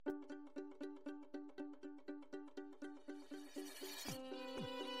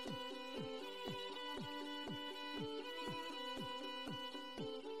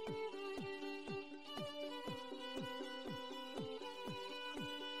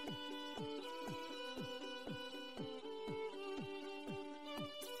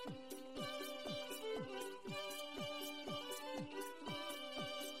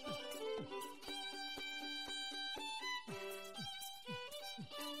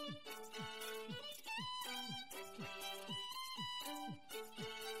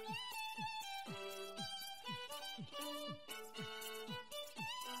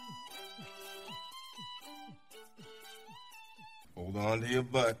Hold on to your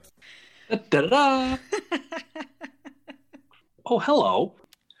butts. Da-da-da. Oh, hello.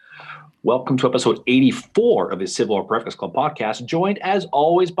 Welcome to episode 84 of the Civil War Breakfast Club podcast, joined as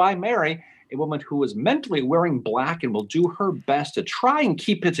always by Mary, a woman who is mentally wearing black and will do her best to try and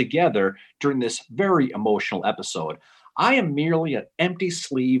keep it together during this very emotional episode. I am merely an empty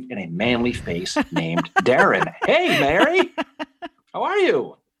sleeve and a manly face named Darren. Hey, Mary. How are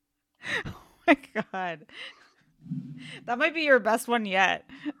you? Oh my God. That might be your best one yet.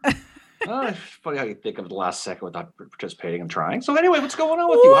 It's funny how you think of the last second without participating and trying. So anyway, what's going on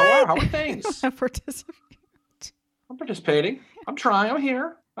with you? How are things? Participate. I'm participating. I'm trying.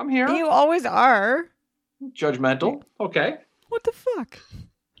 I'm here. You always are. Judgmental. Okay. What the fuck?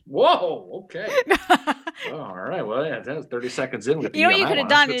 Whoa. Okay. All right. Well, yeah, that was 30 seconds in. You know what you could have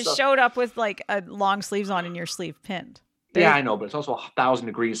done is showed up with like a long sleeves on and your sleeve pinned. Yeah, I know, but it's also 1,000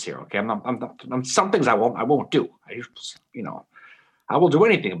 degrees here. Okay, I'm some things I won't do. I will do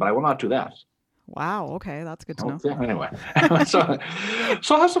anything, but I will not do that. Wow. Okay, that's good to know. Yeah, anyway, so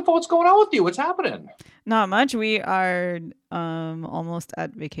how's some what's going on with you? What's happening? Not much. We are almost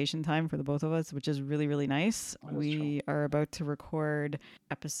at vacation time for the both of us, which is really, really nice. We are about to record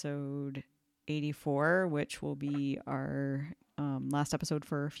episode 84, which will be our last episode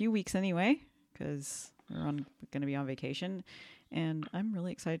for a few weeks anyway, because we're going to be on vacation, and I'm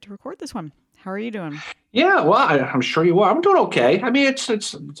really excited to record this one. How are you doing? Yeah, well, I'm sure you are. I'm doing okay. I mean, it's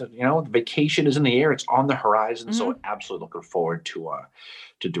the vacation is in the air. It's on the horizon. So absolutely looking forward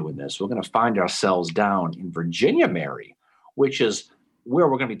to doing this. We're going to find ourselves down in Virginia, Mary, which is where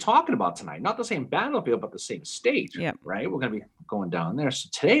we're going to be talking about tonight. Not the same battlefield, but the same state, right? We're going to be going down there. So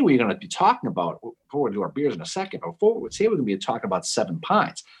today we're going to be talking about, before we do our beers in a second, today we're going to be talking about Seven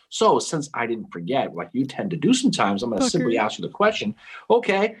Pines. So since I didn't forget, like you tend to do sometimes, I'm going to simply ask you the question.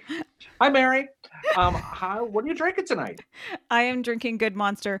 Okay. Hi, Mary. What are you drinking tonight? I am drinking Good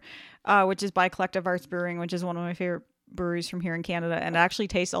Monster, which is by Collective Arts Brewing, which is one of my favorite breweries from here in Canada, and it actually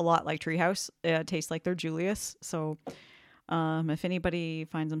tastes a lot like Treehouse. It tastes like their Julius. So if anybody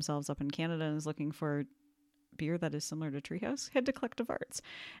finds themselves up in Canada and is looking for beer that is similar to Treehouse, head to Collective Arts.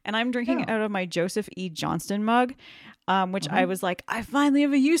 And I'm drinking out of my Joseph E. Johnston mug, which I was like, I finally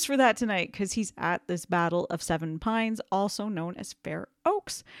have a use for that tonight, because he's at this Battle of Seven Pines, also known as Fair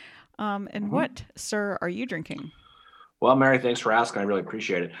Oaks. What, sir, are you drinking? Well, Mary, thanks for asking. I really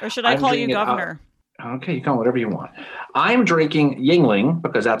appreciate it. Or should I call you Governor? Okay, you call whatever you want. I'm drinking Yuengling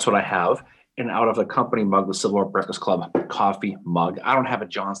because that's what I have. And out of the company mug, the Civil War Breakfast Club coffee mug. I don't have a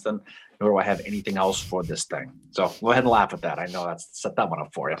Johnston, nor do I have anything else for this thing. So go ahead and laugh at that. I know that's set that one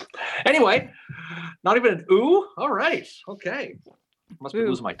up for you. Anyway, not even an ooh. All right. Okay. Must be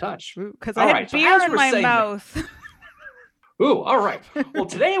losing my touch. Because I have beer in my mouth. Ooh, all right. Well,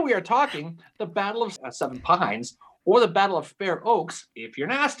 today we are talking the Battle of Seven Pines, or the Battle of Fair Oaks, if you're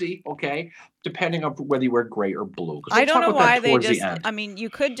nasty, okay, depending on whether you wear gray or blue. I don't know why they just, I mean, you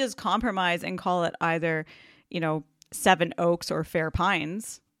could just compromise and call it either, Seven Oaks or Fair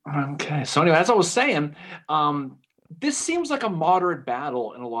Pines. Okay, so anyway, as I was saying, this seems like a moderate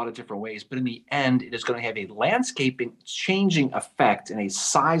battle in a lot of different ways, but in the end, it is going to have a landscaping changing effect and a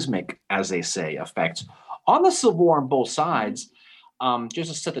seismic, as they say, effect on the Civil War on both sides. Just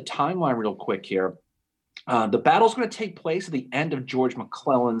to set the timeline real quick here, the battle is going to take place at the end of George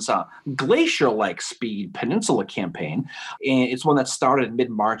McClellan's glacier-like speed Peninsula campaign. And it's one that started in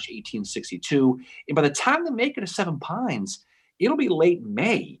mid-March 1862. And by the time they make it to Seven Pines, it'll be late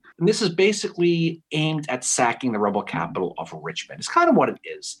May. And this is basically aimed at sacking the rebel capital of Richmond. It's kind of what it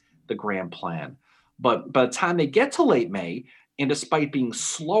is, the grand plan. But by the time they get to late May, and despite being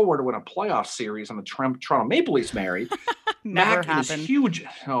slower to win a playoff series on the Toronto Maple Leafs, Mary, Mack and his huge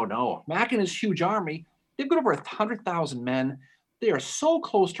army, they've got over 100,000 men. They are so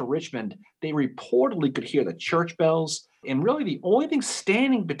close to Richmond, they reportedly could hear the church bells. And really the only thing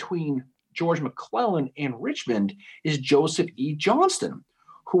standing between George McClellan and Richmond is Joseph E. Johnston,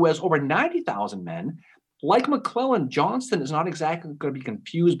 who has over 90,000 men. Like McClellan, Johnston is not exactly going to be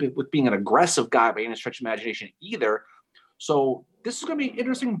confused with being an aggressive guy by any stretch of imagination either. So this is going to be an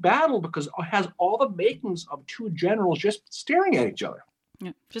interesting battle because it has all the makings of two generals just staring at each other.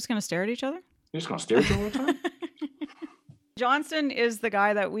 Yeah, just going to stare at each other? You're just going to stare at each other all the time? Johnston is the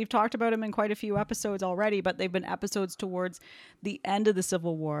guy that we've talked about him in quite a few episodes already, but they've been episodes towards the end of the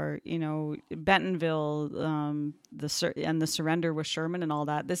Civil War, Bentonville, and the surrender with Sherman and all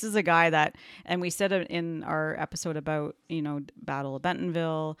that. This is a guy that, and we said it in our episode about, Battle of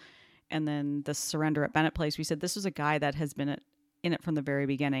Bentonville and then the surrender at Bennett Place. We said this was a guy that has been in it from the very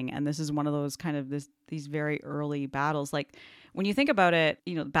beginning. And this is one of those kind of these very early battles. Like when you think about it,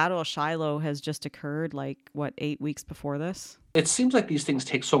 the Battle of Shiloh has just occurred 8 weeks before this. It seems like these things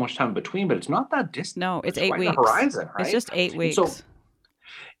take so much time in between, but it's not that distant. No, it's 8 right weeks. On the horizon, right? It's just 8 weeks.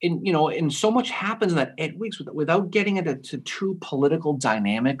 And so, and so much happens in that 8 weeks without getting into true political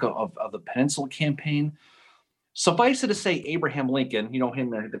dynamic of the Peninsula Campaign. Suffice it to say, Abraham Lincoln, him,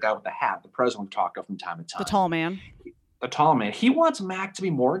 the guy with the hat, the president we talk of from time to time. The tall man. He wants Mac to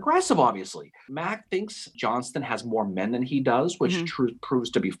be more aggressive, obviously. Mac thinks Johnston has more men than he does, which proves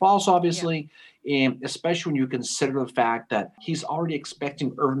to be false, obviously. Yeah. And especially when you consider the fact that he's already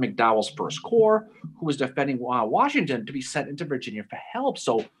expecting Irvin McDowell's First Corps, who was defending Washington, to be sent into Virginia for help.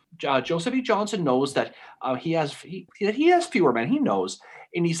 So Joseph E. Johnston knows that he has fewer men. He knows,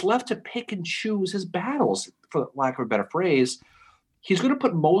 and he's left to pick and choose his battles, for lack of a better phrase. He's going to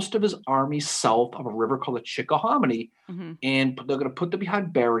put most of his army south of a river called the Chickahominy, and they're going to put them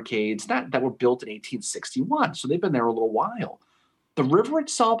behind barricades that were built in 1861. So they've been there a little while. The river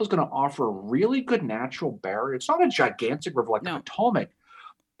itself is going to offer a really good natural barrier. It's not a gigantic river like the Potomac,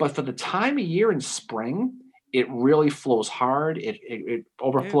 but for the time of year in spring, it really flows hard. It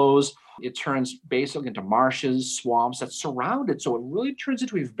overflows. It turns basically into marshes, swamps that surround it. So it really turns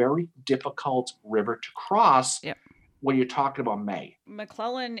into a very difficult river to cross. Yep. When you're talking about May.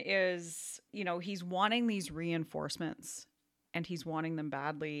 McClellan is, he's wanting these reinforcements, and he's wanting them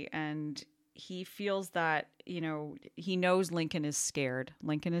badly. And he feels that, he knows Lincoln is scared.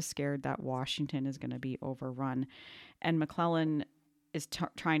 Lincoln is scared that Washington is going to be overrun. And McClellan is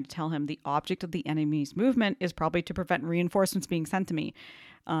trying to tell him the object of the enemy's movement is probably to prevent reinforcements being sent to me.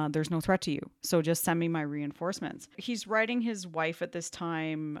 There's no threat to you, so just send me my reinforcements. He's writing his wife at this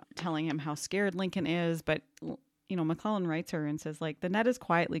time, telling him how scared Lincoln is, but McClellan writes her and says, the net is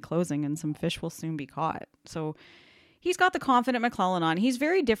quietly closing and some fish will soon be caught. So he's got the confident McClellan on. He's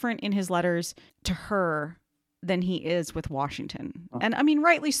very different in his letters to her than he is with Washington. And I mean,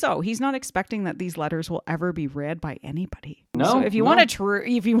 rightly so. He's not expecting that these letters will ever be read by anybody. No. So if you want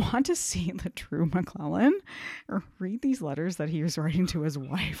to see the true McClellan, read these letters that he was writing to his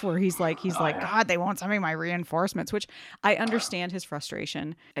wife, where he's like, God, they won't send me my reinforcements, which I understand his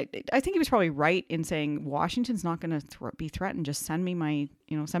frustration. I think he was probably right in saying Washington's not going to be threatened. Just send me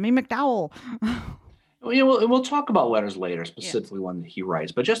send me McDowell. We'll talk about letters later, specifically one that he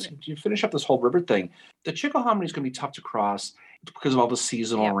writes. But just to finish up this whole river thing, the Chickahominy is going to be tough to cross because of all the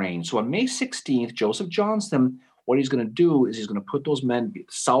seasonal rain. So on May 16th, Joseph Johnston, what he's going to do is he's going to put those men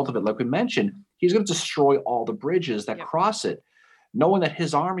south of it, like we mentioned. He's going to destroy all the bridges that cross it, knowing that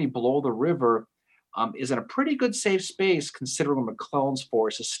his army below the river is in a pretty good safe space, considering McClellan's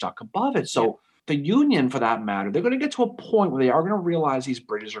force is stuck above it. So the Union, for that matter, they're going to get to a point where they are going to realize these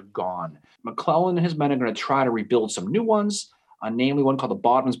bridges are gone. McClellan and his men are going to try to rebuild some new ones, namely one called the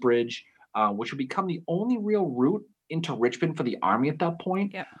Bottoms Bridge, which will become the only real route into Richmond for the army at that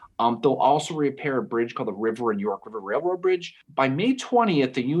point. Yep. They'll also repair a bridge called the River and York River Railroad Bridge. By May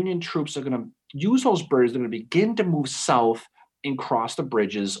 20th, the Union troops are going to use those bridges. They're going to begin to move south and cross the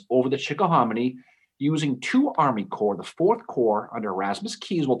bridges over the Chickahominy using two Army Corps, the 4th Corps under Erasmus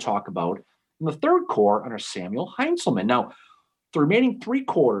Keyes we'll talk about, and the 3rd Corps under Samuel Heintzelman. Now, the remaining three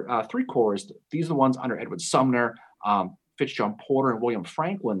corps, these are the ones under Edward Sumner, Fitzjohn Porter, and William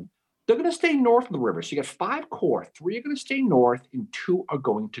Franklin. They're going to stay north of the river. So you got 5 corps. 3 are going to stay north, and 2 are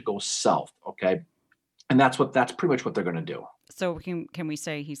going to go south. Okay, and that's pretty much what they're going to do. So can we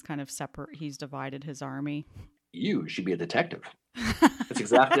say he's kind of separate? He's divided his army. You should be a detective.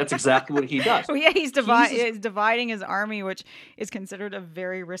 That's exactly what he does. Well, yeah, he's dividing his army, which is considered a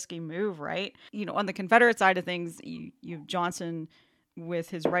very risky move, right? On the Confederate side of things, you have Johnson with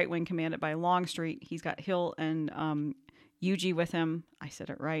his right wing commanded by Longstreet. He's got Hill and Huger with him. I said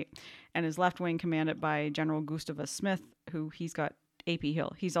it right. And his left wing commanded by General Gustavus Smith, who he's got A.P.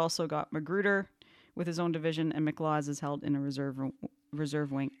 Hill. He's also got Magruder with his own division, and McLaws is held in a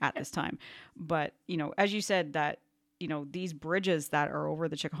reserve wing at this time. But, as you said, that, these bridges that are over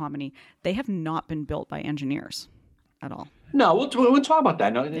the Chickahominy, they have not been built by engineers at all. No, we'll talk about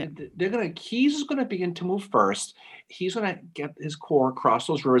that. No, Keyes is going to begin to move first. He's going to get his corps across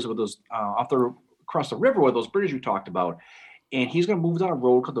those rivers with those across the river with those bridges you talked about, and he's going to move down a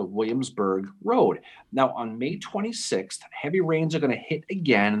road called the Williamsburg Road. Now, on May 26th, heavy rains are going to hit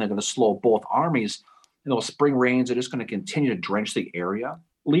again, and they're going to slow both armies. And those spring rains are just going to continue to drench the area.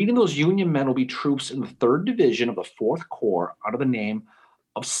 Leading those Union men will be troops in the 3rd Division of the 4th Corps under the name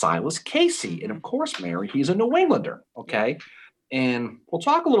of Silas Casey. And of course, Mary, he's a New Englander, okay? And we'll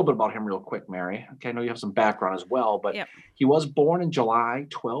talk a little bit about him real quick, Mary. Okay, I know you have some background as well, but he was born in July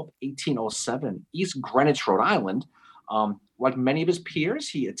 12, 1807, East Greenwich, Rhode Island, Like many of his peers,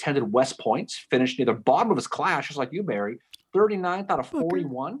 he attended West Point, finished near the bottom of his class, just like you, Barry, 39th out of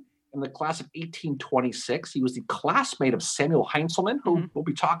 41 in the class of 1826. He was the classmate of Samuel Heinzelman, who we'll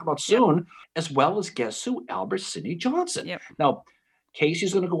be talking about soon, as well as guess who? Albert Sidney Johnson. Now,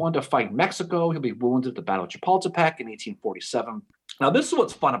 Casey's going to go on to fight Mexico. He'll be wounded at the Battle of Chapultepec in 1847. Now, this is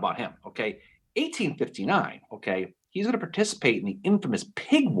what's fun about him, okay? 1859, okay? He's going to participate in the infamous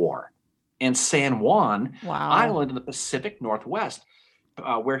Pig War in San Juan Island in the Pacific Northwest,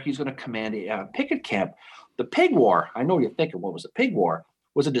 where he's going to command a picket camp. The Pig War, I know you're thinking, what was the Pig War?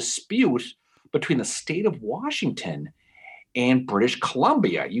 Was a dispute between the state of Washington and British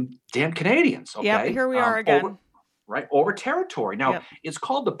Columbia. You damn Canadians, okay? Yeah, here we are again. Over territory. Now, it's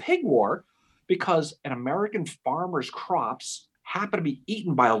called the Pig War because an American farmer's crops happened to be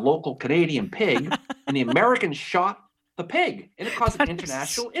eaten by a local Canadian pig, and the Americans shot the pig, and it caused an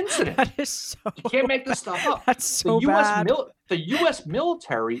international incident. That is so... You can't make this stuff up. That's so bad. The U.S.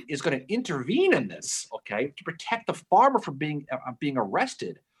 military is going to intervene in this, okay, to protect the farmer from being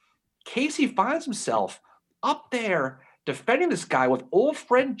arrested. Casey finds himself up there defending this guy with old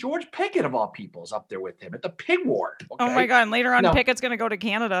friend George Pickett, of all people, is up there with him at the Pig War. Okay? Oh my God! And later on, Pickett's going to go to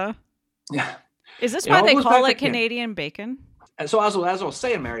Canada. Yeah. Is this why they call it Canadian bacon? And so as I was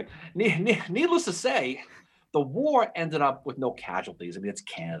saying, Mary, needless to say, the war ended up with no casualties. I mean, it's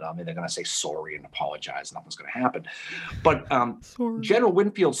Canada. I mean, they're going to say sorry and apologize. Nothing's going to happen. But General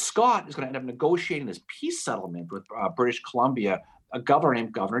Winfield Scott is going to end up negotiating this peace settlement with British Columbia, a governor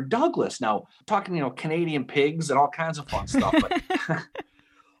named Governor Douglas. Now, talking, Canadian pigs and all kinds of fun stuff.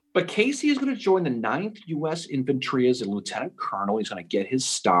 But Casey is going to join the 9th U.S. Infantry as a lieutenant colonel. He's going to get his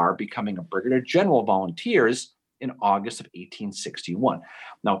star, becoming a brigadier general of volunteers in August of 1861.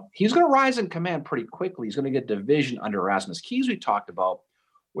 Now, he's going to rise in command pretty quickly. He's going to get a division under Erasmus Keyes, we talked about,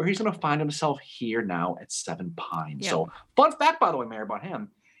 where he's going to find himself here now at Seven Pines. So, fun fact, by the way, Mary, about him,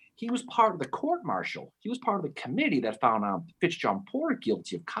 he was part of the court-martial. He was part of the committee that found Fitzjohn Porter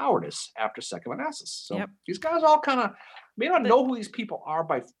guilty of cowardice after Second Manassas. So these guys all kind of may not know who these people are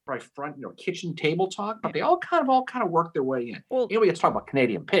by front, kitchen table talk, but they all kind of work their way in. Well, anyway, let's talk about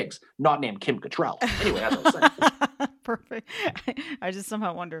Canadian pigs, not named Kim Cattrall. Anyway, that's what I was saying. Perfect. I just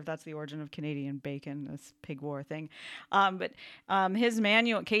somehow wonder if that's the origin of Canadian bacon, this pig war thing. But his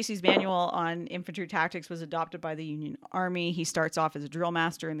manual, Casey's manual on infantry tactics, was adopted by the Union Army. He starts off as a drill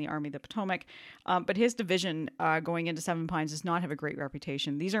master in the Army of the Potomac, but his division going into Seven Pines does not have a great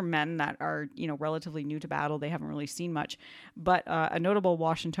reputation. These are men that are, relatively new to battle. They haven't really seen much. But a notable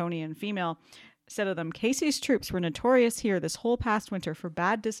Washingtonian female said of them, Casey's troops were notorious here this whole past winter for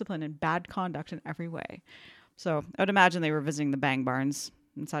bad discipline and bad conduct in every way. So I would imagine they were visiting the bang barns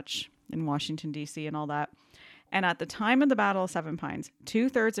and such in Washington, D.C. and all that. And at the time of the Battle of Seven Pines,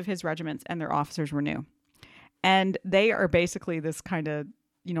 2/3 of his regiments and their officers were new. And they are basically this kind of,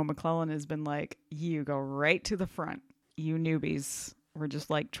 McClellan has been like, you go right to the front, you newbies. We're just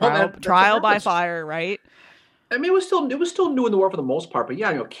like trial by fire, right? I mean, it was still new in the war for the most part,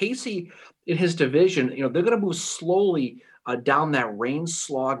 but Casey in his division, they're going to move slowly down that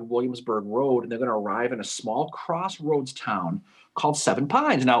rain-slogged Williamsburg Road, and they're going to arrive in a small crossroads town called Seven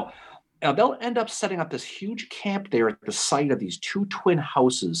Pines. Now, they'll end up setting up this huge camp there at the site of these two twin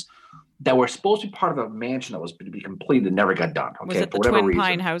houses that were supposed to be part of a mansion that was to be completed and never got done. Okay, was it the twin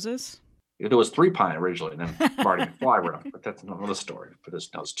pine houses? There was 3 pine originally, and then Marty McFly wrote them, but that's another story. For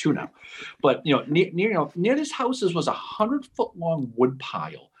this, now it's 2 now. But near these houses was a 100-foot-long wood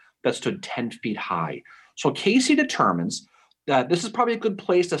pile that stood 10 feet high. So Casey determines that this is probably a good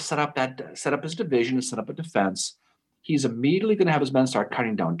place to set up his division and set up a defense. He's immediately going to have his men start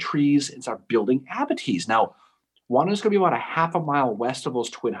cutting down trees and start building abatis. Now, one is going to be about a half a mile west of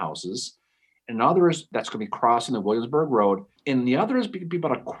those twin houses. Another is that's going to be crossing the Williamsburg Road, and the other is going to be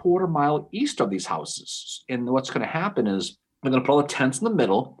about a quarter mile east of these houses. And what's going to happen is they're going to put all the tents in the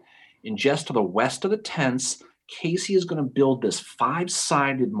middle, and just to the west of the tents, Casey is going to build this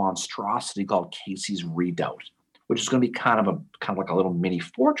 5-sided monstrosity called Casey's Redoubt, which is going to be kind of like a little mini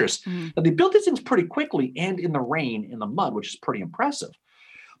fortress. Mm-hmm. Now, they built these things pretty quickly and in the rain, in the mud, which is pretty impressive.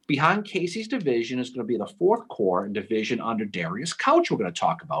 Behind Casey's division is going to be the 4th Corps division under Darius Couch, we're going to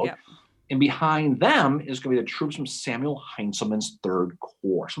talk about. Yep. And behind them is going to be the troops from Samuel Heinzelman's 3rd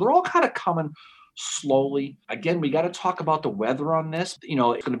Corps. So they're all kind of coming slowly. Again, we got to talk about the weather on this. It's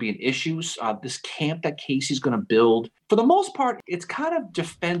going to be an issue. This camp that Casey's going to build, for the most part, it's kind of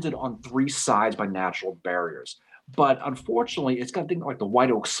defended on 3 sides by natural barriers. But unfortunately, it's got things like the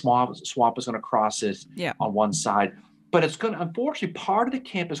White Oak Swamp is going to cross it on one side. But it's going to, unfortunately, part of the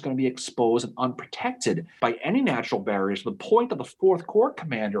camp is going to be exposed and unprotected by any natural barriers to the point that the 4th Corps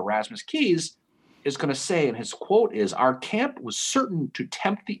commander, Erasmus Keyes, is going to say, and his quote is, "Our camp was certain to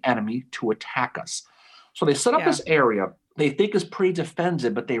tempt the enemy to attack us." So they set up Yeah. this area they think is pretty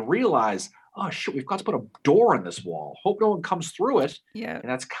defensive, but they realize, oh shit, we've got to put a door in this wall. Hope no one comes through it. Yeah. And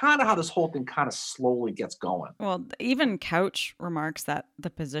that's kind of how this whole thing kind of slowly gets going. Well, even Couch remarks that the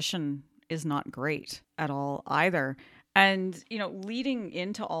position is not great at all either. And, leading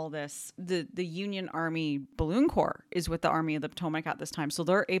into all this, the Union Army Balloon Corps is with the Army of the Potomac at this time. So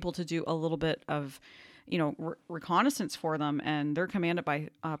they're able to do a little bit of, reconnaissance for them. And they're commanded by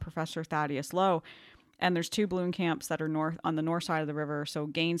Professor Thaddeus Lowe. And there's 2 balloon camps that are on the north side of the river, so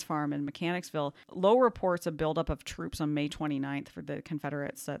Gaines Farm and Mechanicsville. Lowe reports a buildup of troops on May 29th for the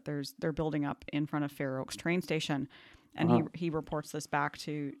Confederates that they're building up in front of Fair Oaks train station. And he reports this back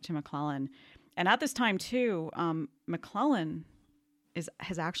to McClellan. And at this time, too, McClellan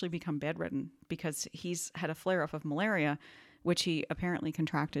has actually become bedridden because he's had a flare-up of malaria, which he apparently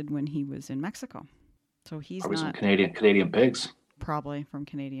contracted when he was in Mexico. So he's probably not... some Canadian pigs. Probably from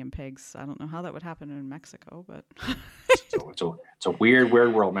Canadian pigs. I don't know how that would happen in Mexico, but it's a weird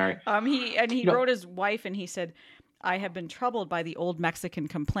world, Mary. He wrote his wife and he said, "I have been troubled by the old Mexican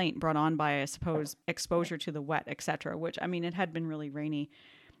complaint brought on by, I suppose, exposure to the wet, etc." Which, I mean, it had been really rainy.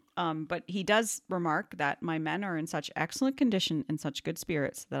 But he does remark that my men are in such excellent condition and such good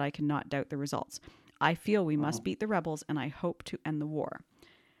spirits that I cannot doubt the results. I feel we must beat the rebels and I hope to end the war.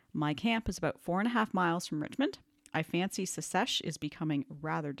 My camp is about 4.5 miles from Richmond. I fancy Secesh is becoming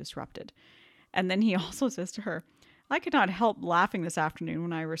rather disrupted. And then he also says to her, "I could not help laughing this afternoon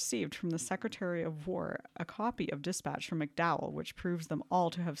when I received from the Secretary of War a copy of dispatch from McDowell, which proves them all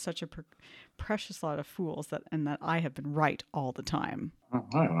to have such a precious lot of fools that I have been right all the time." I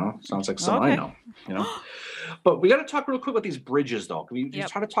don't know. Sounds like something I know. But we got to talk real quick about these bridges, though. We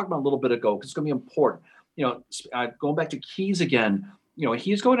just tried to talk about a little bit ago because it's going to be important. Going back to Keyes again.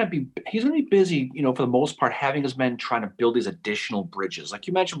 He's going to be busy, for the most part, having his men trying to build these additional bridges. Like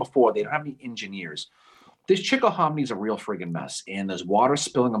you mentioned before, they don't have any engineers. This Chickahominy is a real friggin' mess, and there's water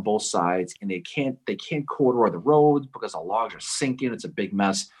spilling on both sides, and they can't corridor the roads because the logs are sinking. It's a big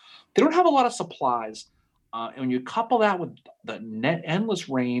mess. They don't have a lot of supplies, and when you couple that with the endless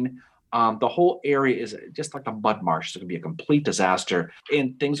rain, the whole area is just like a mud marsh. It's going to be a complete disaster,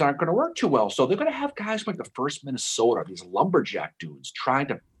 and things aren't going to work too well. So they're going to have guys like the 1st Minnesota, these lumberjack dudes, trying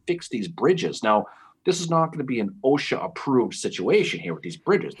to fix these bridges. Now, this is not going to be an OSHA-approved situation here with these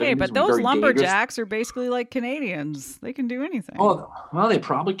bridges. Hey, but those lumberjacks are basically like Canadians. They can do anything. Oh, well, they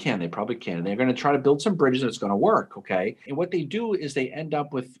probably can. They're going to try to build some bridges, and it's going to work, okay? And what they do is they end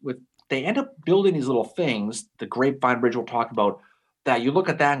up building these little things, the Grapevine Bridge we'll talk about, that you look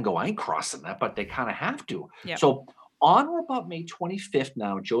at that and go, I ain't crossing that, but they kind of have to. Yep. So on or about May 25th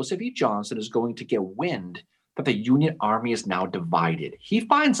now, Joseph E. Johnston is going to get wind that the Union Army is now divided. He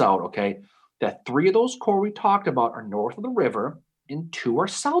finds out, that 3 of those corps we talked about are north of the river and 2 are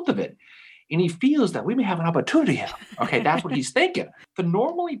south of it. And he feels that we may have an opportunity here. Okay, that's what he's thinking. The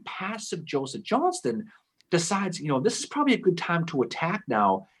normally passive Joseph Johnston decides, this is probably a good time to attack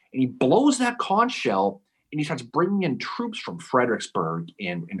now. And he blows that conch shell and he starts bringing in troops from Fredericksburg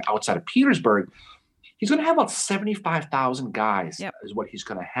and outside of Petersburg. He's going to have about 75,000 guys is what he's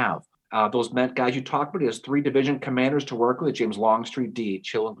going to have. Those guys you talked about, he has 3 division commanders to work with, James Longstreet,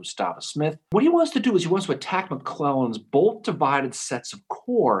 D.H. Hill, and Gustavus Smith. What he wants to do is he wants to attack McClellan's both divided sets of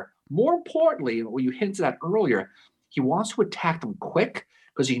corps. More importantly, what you hinted at earlier, he wants to attack them quick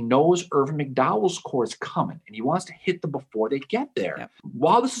because he knows Irvin McDowell's corps is coming, and he wants to hit them before they get there. Yep.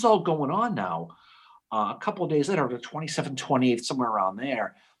 While this is all going on now, a couple of days later, the 27th, 28th, somewhere around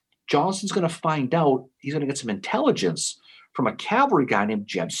there, Johnston's going to find out, he's going to get some intelligence from a cavalry guy named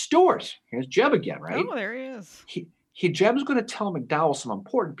Jeb Stuart. Here's Jeb again, right? Oh, there he is. Jeb's going to tell McDowell some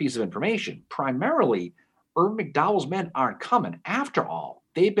important piece of information. Primarily, Irvin McDowell's men aren't coming. After all,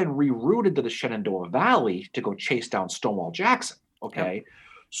 they've been rerouted to the Shenandoah Valley to go chase down Stonewall Jackson, okay? Yep.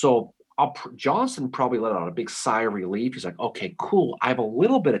 So Johnston probably let out a big sigh of relief. He's like, okay, cool. I have a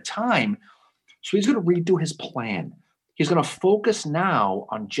little bit of time. So he's going to redo his plan. He's going to focus now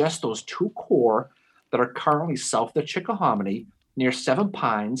on just those 2 corps that are currently south of the Chickahominy, near Seven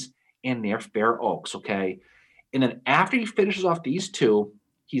Pines and near Fair Oaks, okay? And then after he finishes off these 2,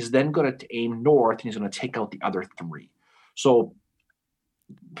 he's then going to aim north and he's going to take out the other 3. So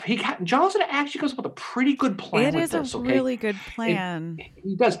Johnston actually comes up with a pretty good plan with this, okay? It is a really good plan.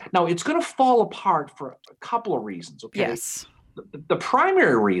 He does. Now, it's going to fall apart for a couple of reasons, okay? Yes. The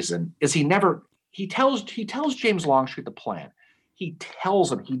primary reason is he tells James Longstreet the plan. He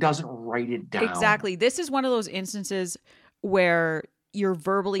tells him, he doesn't write it down. Exactly. This is one of those instances where you're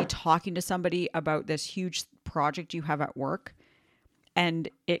verbally talking to somebody about this huge project you have at work, And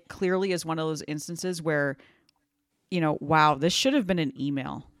it clearly is one of those instances where, wow, this should have been an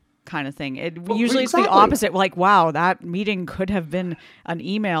email kind of thing. Usually it's the opposite. Like, wow, that meeting could have been an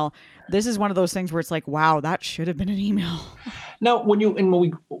email. This is one of those things where it's like, wow, that should have been an email. Now, when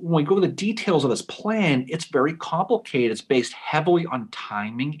we go to the details of this plan, it's very complicated. It's based heavily on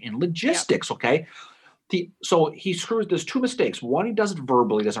timing and logistics. Yep. Okay. So he screws. There's two mistakes. One, he does it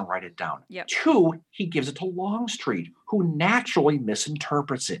verbally, doesn't write it down. Yep. Two, he gives it to Longstreet, who naturally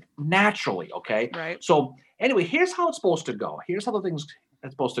misinterprets it. Naturally, okay? Right. So anyway, here's how it's supposed to go. Here's how the thing's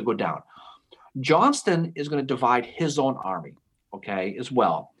supposed to go down. Johnston is going to divide his own army, okay, as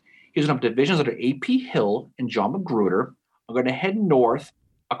well. He's going to have divisions under A.P. Hill and John Magruder are going to head north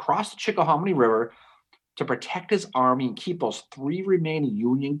across the Chickahominy River to protect his army and keep those three remaining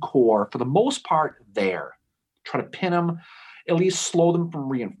Union corps, for the most part, there. Try to pin them, at least slow them from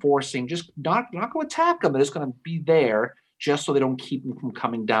reinforcing. Just not going to attack them. They're just going to be there just so they don't keep them from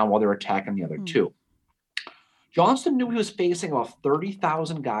coming down while they're attacking the other two. Johnston knew he was facing about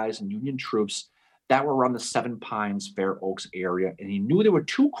 30,000 guys and Union troops that were around the Seven Pines, Fair Oaks area, and he knew there were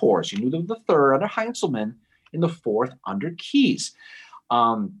two corps. He knew there was the 3rd under Heintzelman and the 4th under Keyes.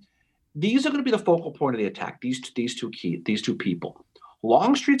 These are going to be the focal point of the attack. These two people.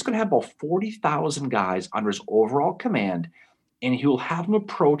 Longstreet's going to have about 40,000 guys under his overall command, and he will have them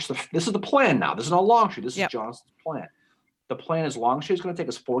approach this is the plan now. This is not Longstreet. This is Johnston's plan. The plan is Longstreet's going to take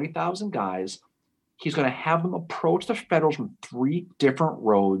his 40,000 guys. He's going to have them approach the Federals from 3 different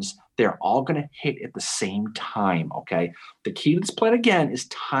roads. They're all going to hit at the same time, okay? The key to this plan, again, is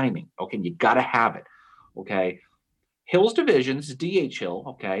timing, okay? You got to have it, okay? Hill's division, this is D.H. Hill,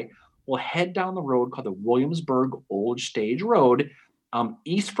 okay, will head down the road called the Williamsburg Old Stage Road,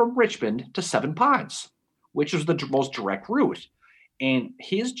 east from Richmond to Seven Pines, which is the most direct route. And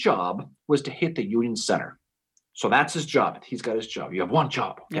his job was to hit the Union Center. So that's his job. He's got his job. You have one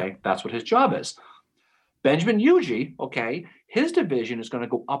job, okay? Yeah. That's what his job is. Benjamin Huger, okay, his division is going to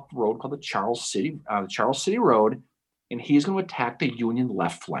go up the road called the Charles City Road, and he's going to attack the Union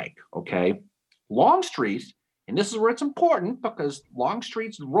left flank, okay? Longstreet, and this is where it's important because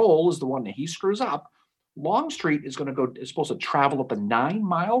Longstreet's role is the one that he screws up. Longstreet is supposed to travel up the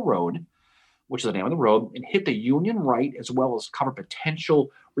 9-mile road, which is the name of the road, and hit the Union right as well as cover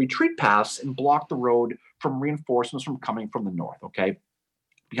potential retreat paths and block the road from reinforcements from coming from the north, okay?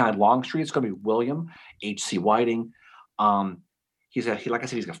 Behind Longstreet, it's going to be William H.C. Whiting. Like I said,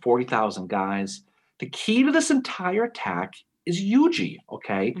 he's got 40,000 guys. The key to this entire attack is Huger,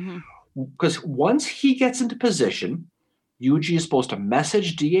 okay? Because once he gets into position, Huger is supposed to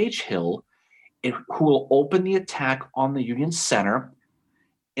message D.H. Hill, who will open the attack on the Union center.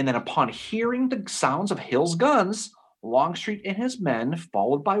 And then upon hearing the sounds of Hill's guns, Longstreet and his men,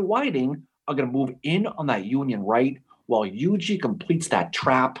 followed by Whiting, are going to move in on that Union right, while Huger completes that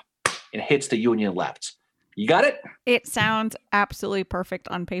trap and hits the Union left. You got it? It sounds absolutely perfect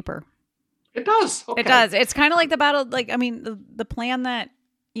on paper. It does. Okay. It does. It's kind of like the battle, the plan that,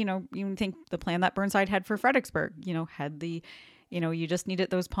 you even think the plan that Burnside had for Fredericksburg, had the, you just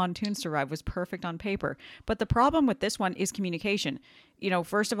needed those pontoons to arrive, was perfect on paper. But the problem with this one is communication.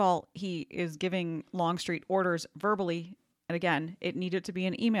 First of all, he is giving Longstreet orders verbally. And again, it needed to be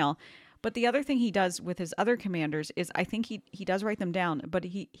an email. But the other thing he does with his other commanders is I think he does write them down, but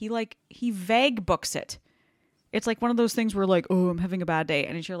he vague books it. It's like one of those things where like, oh, I'm having a bad day.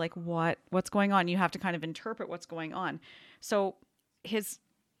 And you're like, what's going on? You have to kind of interpret what's going on. So his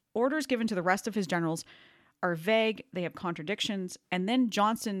orders given to the rest of his generals are vague. They have contradictions. And then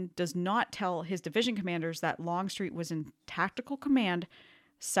Johnston does not tell his division commanders that Longstreet was in tactical command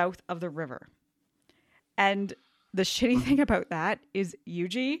south of the river. And the shitty thing about that is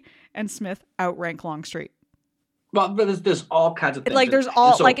Huger and Smith outrank Longstreet. Well, but there's all kinds of things. Like there's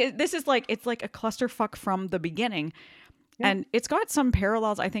all this is like it's like a clusterfuck from the beginning, and it's got some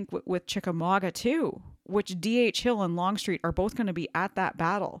parallels I think with Chickamauga too, which D.H. Hill and Longstreet are both going to be at that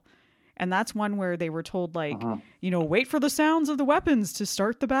battle, and that's one where they were told wait for the sounds of the weapons to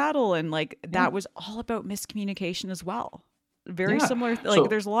start the battle, and that was all about miscommunication as well. Very similar.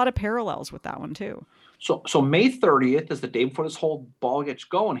 There's a lot of parallels with that one too. So May 30th is the day before this whole ball gets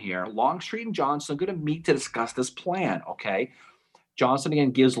going here. Longstreet and Johnston are going to meet to discuss this plan, okay? Johnston,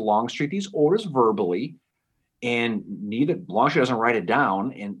 again, gives Longstreet these orders verbally, and Longstreet doesn't write it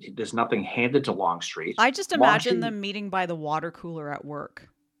down, and there's nothing handed to Longstreet. I just imagine them meeting by the water cooler at work.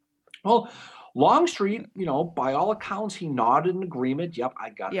 Well, Longstreet, by all accounts, he nodded in agreement. Yep, I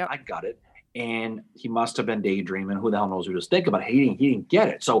got it. And he must have been daydreaming. Who the hell knows what he was thinking about? He didn't get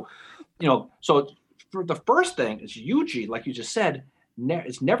it. So, for the first thing is Huger, like you just said,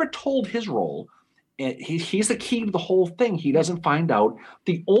 is never told his role, And he's the key to the whole thing. He doesn't find out.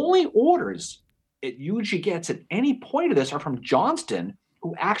 The only orders it usually gets at any point of this are from Johnston,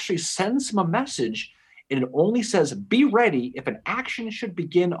 who actually sends him a message, and it only says, "Be ready if an action should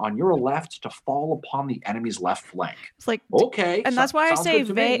begin on your left to fall upon the enemy's left flank." It's like, okay, and that's why I say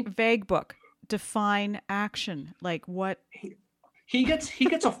vague, vague book. Define action. Like what? He gets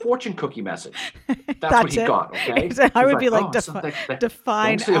a fortune cookie message. That's what he got. Okay, I would be like,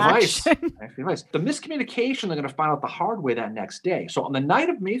 define action. The miscommunication they're going to find out the hard way that next day. So on the night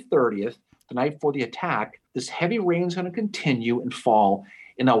of May 30th, the night before the attack, this heavy rain is going to continue and fall,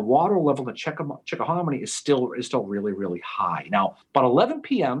 and the water level in the Chickahominy is still really, really high. Now, about 11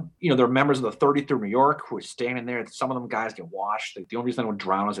 p.m., there are members of the 33rd New York who are standing there. Some of them guys get washed. The only reason they don't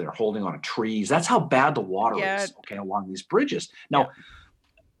drown is they're holding on to trees. That's how bad the water is, along these bridges. Now,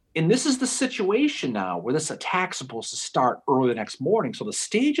 and this is the situation now where this attack's supposed to start early the next morning. So the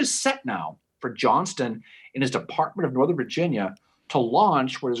stage is set now for Johnston and his Department of Northern Virginia to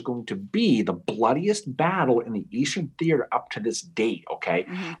launch what is going to be the bloodiest battle in the Eastern Theater up to this date, okay?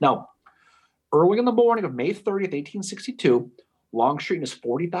 Mm-hmm. Now, early in the morning of May 30th, 1862, Longstreet and his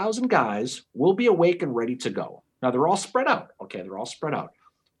 40,000 guys will be awake and ready to go. Now, they're all spread out, okay? They're all spread out.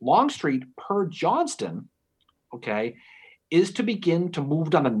 Longstreet, per Johnston, okay, is to begin to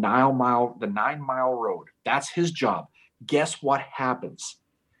move down the 9-mile road. That's his job. Guess what happens?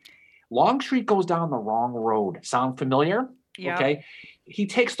 Longstreet goes down the wrong road. Sound familiar? Yep. Okay. He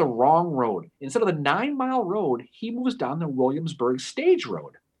takes the wrong road. Instead of the 9-mile road, he moves down the Williamsburg Stage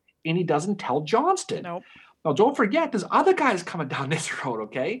Road, and he doesn't tell Johnston. Nope. Now, don't forget, there's other guys coming down this road,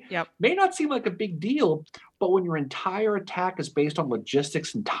 okay? Yep. May not seem like a big deal, but when your entire attack is based on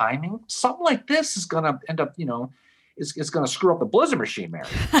logistics and timing, something like this is going to end up, is going to screw up the Blizzard machine, Mary.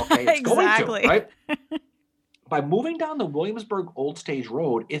 Okay? It's exactly. going to, right? By moving down the Williamsburg Old Stage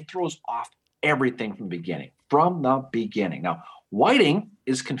Road, it throws off everything from the beginning. Now, Whiting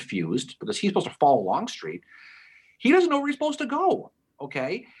is confused because he's supposed to follow Longstreet. He doesn't know where he's supposed to go,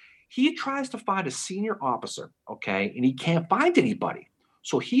 okay? He tries to find a senior officer, okay, and he can't find anybody.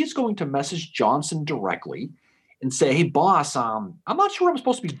 So he's going to message Johnson directly and say, "Hey, boss, I'm not sure what I'm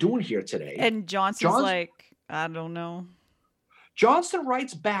supposed to be doing here today." And Johnson's like, "I don't know." Johnston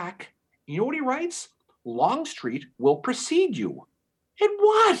writes back, you know what he writes? "Longstreet will precede you." And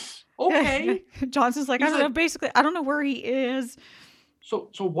what? Okay. Johnson's like, I don't know, basically, I don't know where he is. So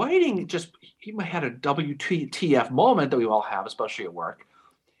Whiting he might have had a WTF moment that we all have, especially at work.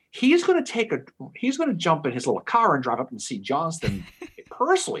 He's going to jump in his little car and drive up and see Johnston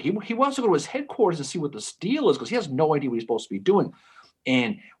personally. He wants to go to his headquarters and see what this deal is because he has no idea what he's supposed to be doing.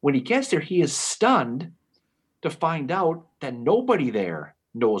 And when he gets there, he is stunned to find out that nobody there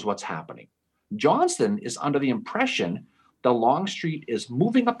knows what's happening. Johnston is under the impression that Longstreet is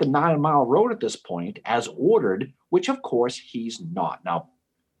moving up the 9-mile road at this point as ordered, which of course he's not. Now,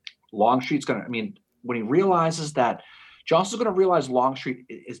 Longstreet's when he realizes that Johnston's going to realize Longstreet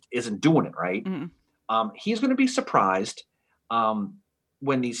isn't doing it right, mm-hmm. He's going to be surprised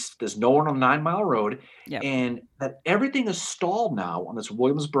when there's no one on the 9-mile road, yep. and that everything is stalled now on this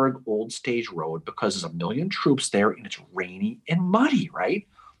Williamsburg Old Stage Road because there's 1 million troops there and it's rainy and muddy, right?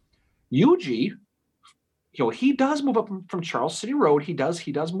 Huger, he does move up from Charles City Road. He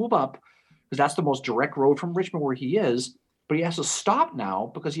does move up because that's the most direct road from Richmond where he is. But he has to stop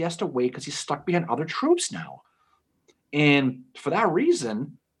now because he has to wait because he's stuck behind other troops now. And for that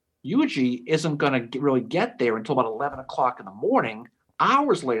reason, Huger isn't going to really get there until about 11 o'clock in the morning,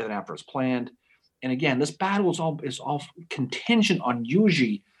 hours later than after it's planned. And again, this battle is all contingent on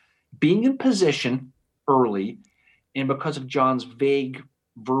Huger being in position early. And because of John's vague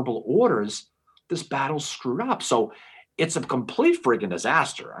verbal orders, this battle's screwed up. So it's a complete freaking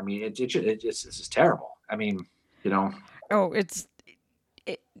disaster. I mean, it's just terrible. I mean, Oh, it's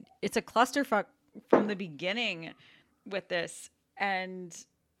a clusterfuck from the beginning with this. And,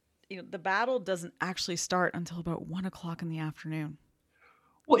 the battle doesn't actually start until about 1 o'clock in the afternoon.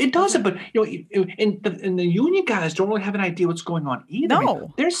 Well, it doesn't, but and the Union guys don't really have an idea what's going on either. No, I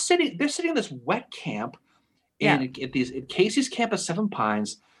mean, they're sitting in this wet camp, and at Casey's camp at Seven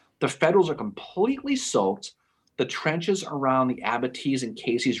Pines. The Federals are completely soaked. The trenches around the Abatees and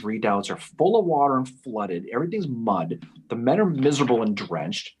Casey's redoubts are full of water and flooded. Everything's mud. The men are miserable and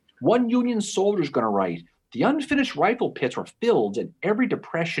drenched. One Union soldier is going to write, "The unfinished rifle pits were filled, and every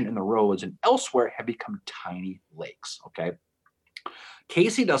depression in the roads and elsewhere have become tiny lakes." Okay.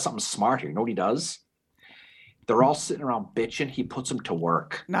 Casey does something smart here. You know what he does? They're all sitting around bitching. He puts them to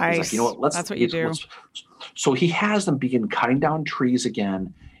work. Nice. He's like, you know what? That's what you do. So he has them begin cutting down trees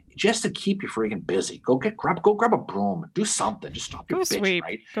again just to keep you freaking busy. Go grab a broom, do something, just stop your Go bitching, sweep.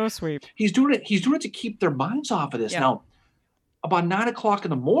 right? Go sweep. He's doing it to keep their minds off of this. Yep. Now, about 9:00 in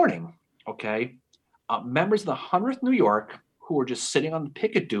the morning, okay, members of the 100th New York who are just sitting on the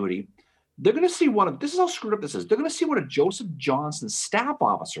picket duty, they're going to see this is how screwed up this is. They're going to see one of Joseph Johnson's staff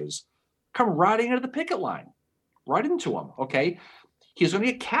officers come riding into the picket line, right into him, okay? He's going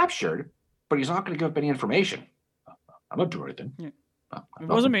to get captured, but he's not going to give up any information. I'm not doing anything. Yeah. It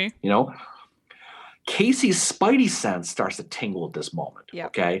wasn't me. You know, Casey's spidey sense starts to tingle at this moment,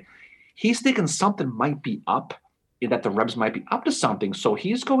 okay? He's thinking something might be up, that the Rebs might be up to something, so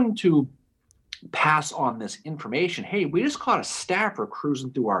he's going to pass on this information. Hey, we just caught a staffer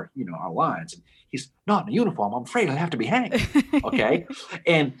cruising through our lines. And he's not in a uniform. I'm afraid I'll have to be hanged. Okay.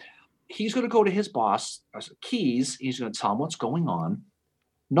 And he's going to go to his boss, Keys. He's going to tell him what's going on.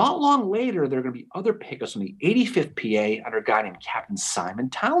 Not long later, there are going to be other pickets from the 85th PA under a guy named Captain Simon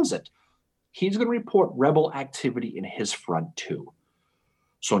Townsend. He's going to report rebel activity in his front too.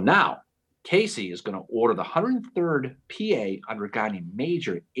 So now Casey is going to order the 103rd PA under a guy named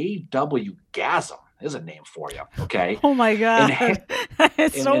Major A.W. Gasm. There's a name for you, okay? Oh my God.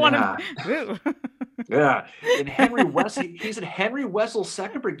 It's so yeah. And Henry Wessel, he's at Henry Wessel's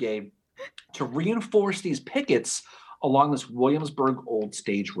 2nd Brigade to reinforce these pickets along this Williamsburg Old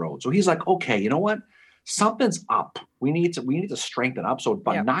Stage Road. So he's like, okay, you know what? Something's up. We need to strengthen up. So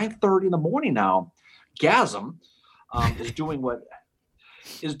by 9:30 in the morning now, Gasm is doing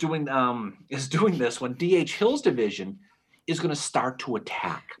this when D.H. Hill's division is going to start to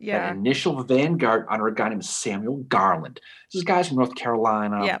attack that initial vanguard under a guy named Samuel Garland. This is guys from North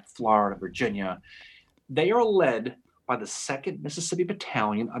Carolina, Florida, Virginia. They are led by the 2nd Mississippi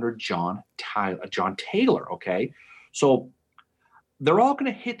Battalion under John Taylor, okay? So they're all going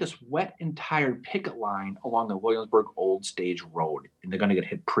to hit this wet and tired picket line along the Williamsburg Old Stage Road, and they're going to get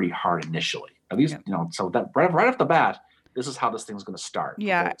hit pretty hard initially. At least, so that right off the bat, this is how this thing's going to start.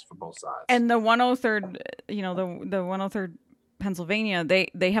 For both sides. And the 103rd, the 103rd Pennsylvania,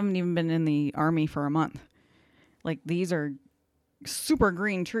 they haven't even been in the Army for a month. Like, these are super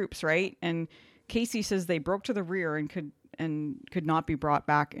green troops, right? And Casey says they broke to the rear and could not be brought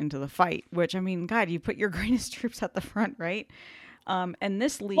back into the fight. Which, I mean, God, you put your greenest troops at the front, right? And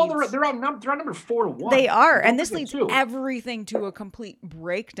this leads. Well, they're outnumbered 4-1. They are, and this leads everything to a complete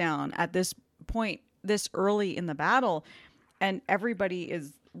breakdown at this point, this early in the battle, and everybody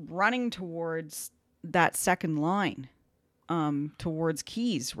is running towards that second line, towards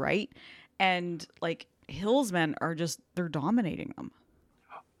Keys, right? And like Hill's men are they're dominating them.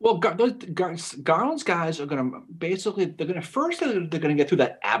 Well, Garland's guys are going to basically, they're going to get through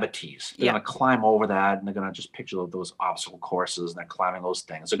that abatis. They're going to climb over that, and they're going to just picture those obstacle courses, and they're climbing those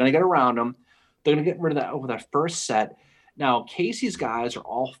things. They're going to get around them. They're going to get rid of that over that first set. Now, Casey's guys are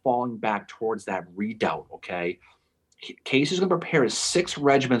all falling back towards that redoubt, okay? Casey's going to prepare his 6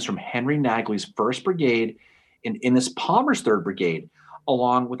 regiments from Henry Nagley's 1st Brigade and Innes Palmer's 3rd Brigade,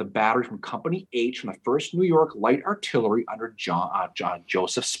 along with a battery from Company H from the 1st New York Light Artillery under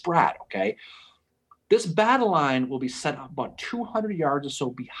Joseph Spratt, okay? This battle line will be set up about 200 yards or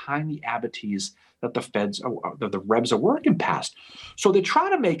so behind the abatis that the Rebs are working past. So they try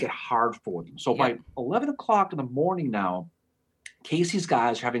to make it hard for them. So by 11 o'clock in the morning now, Casey's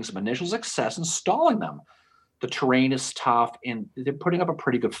guys are having some initial success in stalling them. The terrain is tough, and they're putting up a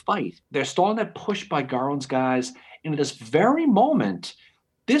pretty good fight. They're stalling that push by Garland's guys, and at this very moment,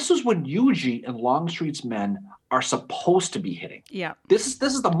 this is when Huger and Longstreet's men are supposed to be hitting. Yeah. This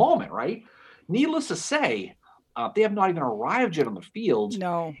is the moment, right? Needless to say, they have not even arrived yet on the field.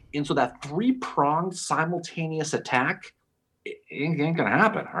 No. And so that 3-pronged simultaneous attack ain't going to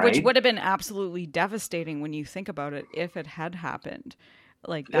happen, right? Which would have been absolutely devastating when you think about it if it had happened.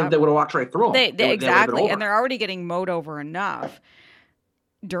 Like that, they would have walked right through them. Exactly. And they're already getting mowed over enough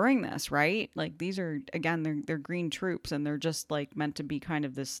during this, right? Like, these are, again, they're green troops, and they're just like meant to be kind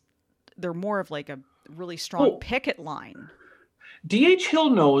of this, they're more of like a really strong picket line. D.H.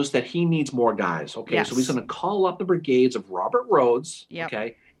 Hill knows that he needs more guys, okay? Yes. So he's going to call up the brigades of Robert Rhodes,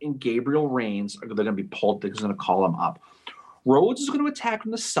 okay, and Gabriel Rains. They're going to be pulled. He's going to call them up. Rhodes is going to attack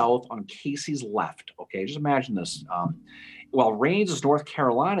from the south on Casey's left, okay? Just imagine this. While Rains' North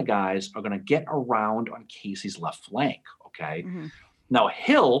Carolina guys are going to get around on Casey's left flank, okay? Mm-hmm. Now,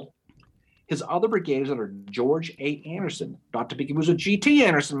 Hill, his other brigade is under George A. Anderson. Not to be confused with G.T.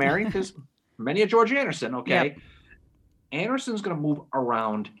 Anderson, Mary, because many of George Anderson, okay? Yep. Anderson's going to move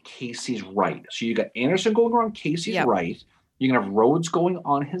around Casey's right. So you got Anderson going around Casey's right. You're going to have Rhodes going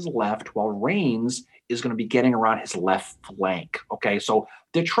on his left, while Rains is going to be getting around his left flank, okay? So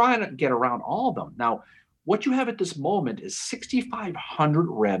they're trying to get around all of them. Now, what you have at this moment is 6,500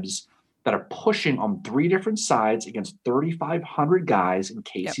 Rebs that are pushing on 3 different sides against 3,500 guys in Yep.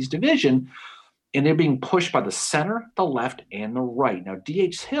 Casey's division, and they're being pushed by the center, the left, and the right. Now,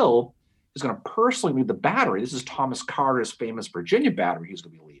 D.H. Hill is going to personally lead the battery. This is Thomas Carter's famous Virginia battery he's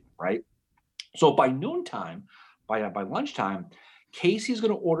going to be leading, right? So by noontime, by lunchtime, Casey's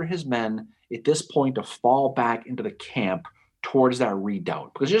going to order his men at this point to fall back into the camp towards that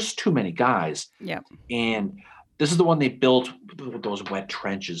redoubt because there's just too many guys. Yep. And this is the one they built with those wet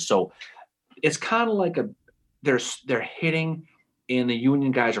trenches. So it's kind of like they're hitting and the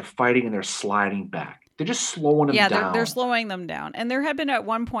Union guys are fighting and they're sliding back. They're just slowing them down. Yeah, they're slowing them down. And there had been at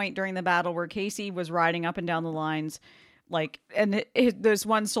one point during the battle where Casey was riding up and down the lines, there's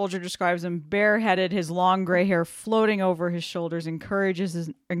one soldier describes him bareheaded, his long gray hair floating over his shoulders,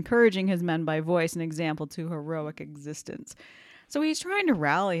 encouraging his men by voice, an example to heroic existence. So he's trying to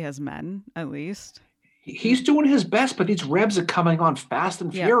rally his men, at least. He's doing his best, but these Rebs are coming on fast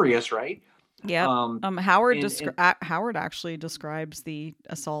and furious, right? Yeah. Howard actually describes the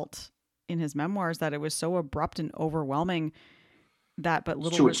assault in his memoirs that it was so abrupt and overwhelming that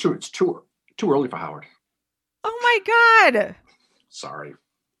It's too early for Howard. Oh my God. Sorry.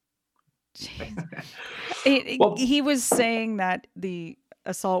 He was saying that the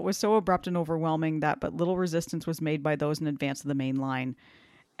assault was so abrupt and overwhelming that but little resistance was made by those in advance of the main line.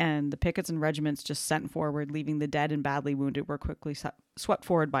 And the pickets and regiments just sent forward, leaving the dead and badly wounded were quickly swept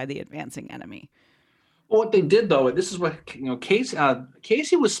forward by the advancing enemy. Well, what they did, though, this is what,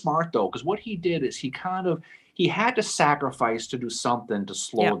 Casey was smart, though, because what he did is he had to sacrifice to do something to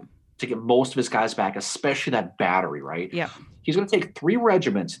to get most of his guys back, especially that battery, right? Yeah. He's going to take 3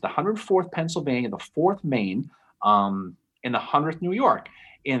 regiments, the 104th Pennsylvania, the 4th Maine, and the 100th New York.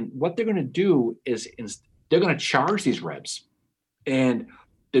 And what they're going to do is they're going to charge these Rebs. And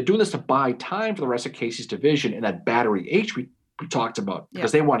they're doing this to buy time for the rest of Casey's division and that battery H we talked about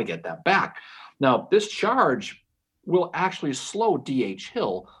because they want to get that back. Now, this charge will actually slow D.H.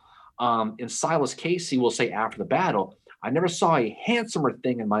 Hill. And Silas Casey will say after the battle, I never saw a handsomer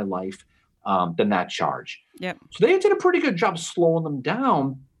thing in my life than that charge. Yep. So they did a pretty good job slowing them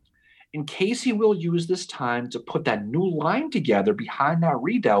down. And Casey will use this time to put that new line together behind that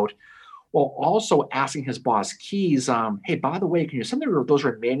redoubt while also asking his boss Keyes, hey, by the way, can you send those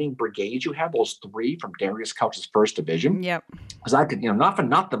remaining brigades you have, those 3 from Darius Couch's 1st Division? Yep. Because I could, not for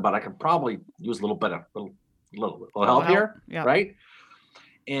nothing, but I could probably use a little help here, right?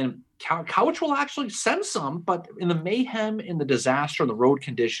 And Couch will actually send some, but in the mayhem, in the disaster, and the road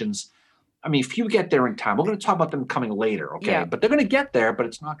conditions, I mean, few get there in time. We're going to talk about them coming later, okay? Yeah. But they're going to get there, but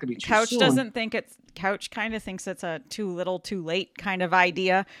it's not going to be too Couch soon. Couch kind of thinks it's a too little, too late kind of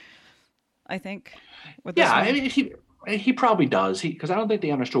idea, I think. I mean, he probably does. Because I don't think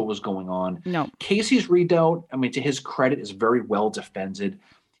they understood what was going on. No. Casey's redoubt, I mean, to his credit, is very well defended.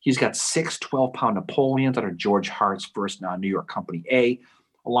 He's got 6 12-pound Napoleons under George Hart's 1st New York Company A,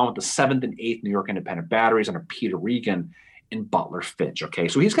 along with the 7th and 8th New York Independent Batteries under Peter Regan and Butler Finch. Okay,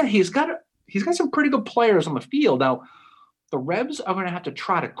 so he's got some pretty good players on the field. Now, the Rebs are going to have to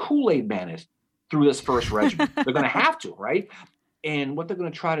try to Kool-Aid man it through this 1st regiment. They're going to have to, right? And what they're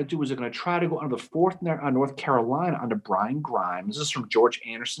going to try to do is they're going to try to go under the 4th North Carolina under Brian Grimes. This is from George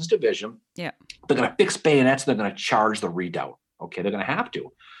Anderson's division. Yeah. They're going to fix bayonets. They're going to charge the redoubt. Okay, they're going to have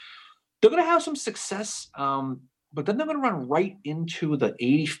to. They're going to have some success, but then they're going to run right into the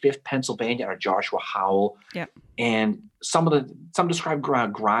 85th Pennsylvania under Joshua Howell. Yeah. And some describe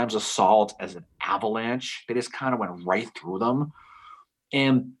Grimes' assault as an avalanche. They just kind of went right through them.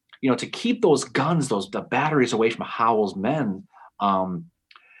 And, to keep those guns, the batteries away from Howell's men, the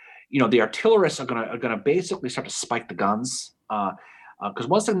artillerists are going to basically start to spike the guns. Because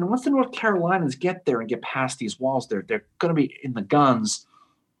once the North Carolinians get there and get past these walls, they're going to be in the guns.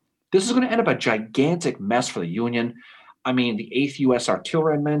 This is going to end up a gigantic mess for the Union. I mean, the 8th U.S.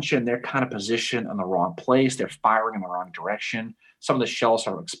 Artillery I mentioned, they're kind of positioned in the wrong place. They're firing in the wrong direction. Some of the shells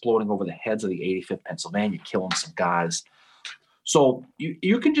are exploding over the heads of the 85th Pennsylvania, killing some guys. So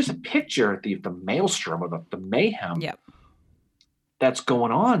you can just picture the maelstrom or the mayhem that's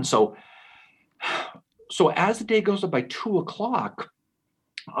going on. So as the day goes up by 2:00,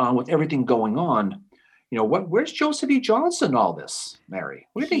 with everything going on, where's Joseph E. Johnson in all this, Mary?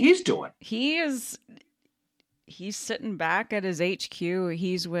 What do you think he's doing? He's sitting back at his HQ.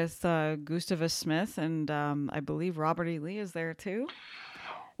 He's with Gustavus Smith, and I believe Robert E. Lee is there too.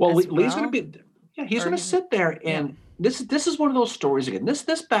 Well, Lee's going to be, he's going to sit there, and this is one of those stories again.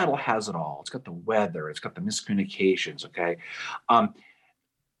 This battle has it all. It's got the weather. It's got the miscommunications. Okay,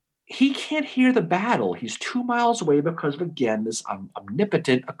 he can't hear the battle. He's 2 miles away because of, again, this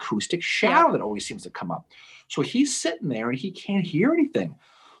omnipotent acoustic shadow that always seems to come up. So he's sitting there and he can't hear anything.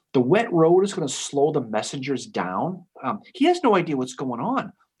 The wet road is going to slow the messengers down. He has no idea what's going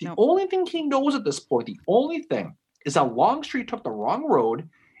on. The only thing he knows at this point, the only thing, is that Longstreet took the wrong road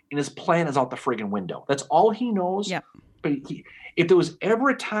and his plan is out the friggin' window. That's all he knows. Yep. But if there was ever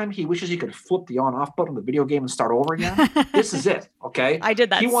a time he wishes he could flip the on-off button on the video game and start over again, this is it, okay? I did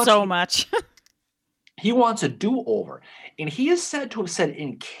that so much. He wants a do-over. And he is said to have said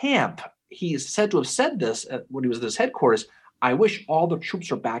in camp, he is said to have said this when he was at his headquarters, I wish all the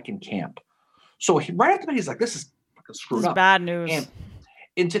troops are back in camp. So right after that, he's like, this is fucking screwed up. Bad news.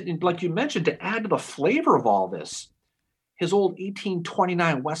 And like you mentioned, to add to the flavor of all this, his old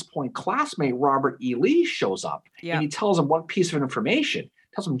 1829 West Point classmate, Robert E. Lee, shows up. And he tells him one piece of information.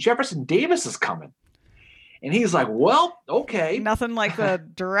 Tells him Jefferson Davis is coming. And he's like, well, okay. Nothing like the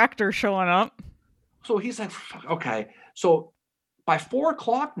director showing up. So he's like, okay. So by 4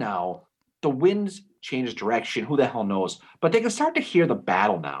 o'clock now, the winds change direction. Who the hell knows? But they can start to hear the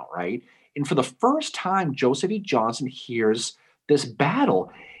battle now, right? And for the first time, Joseph E. Johnston hears this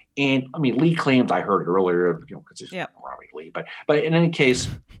battle. And I mean, Lee claims I heard it earlier, because he's Robert Lee. But in any case,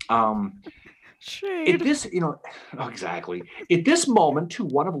 at this, exactly. At this moment, too,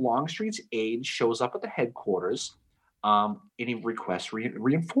 one of Longstreet's aides shows up at the headquarters, and he requests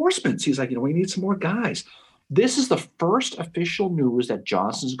reinforcements. He's like, we need some more guys. This is the first official news that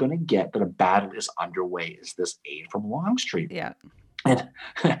Johnston's going to get that a battle is underway, is this aid from Longstreet. Yeah. And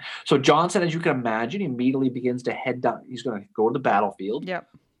so Johnston, as you can imagine, immediately begins to head down. He's going to go to the battlefield. Yep.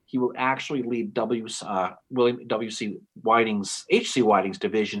 He will actually lead William W.C. Whiting's, H.C. Whiting's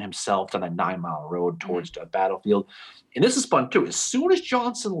division himself down that 9-mile road towards the battlefield. And this is fun, too. As soon as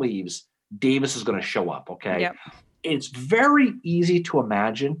Johnston leaves, Davis is going to show up, okay? Yep. It's very easy to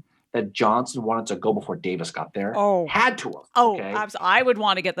imagine that Johnston wanted to go before Davis got there. Oh. Had to have. Oh, okay? I would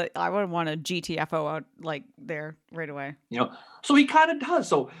want to want a GTFO out like there right away. So he kind of does.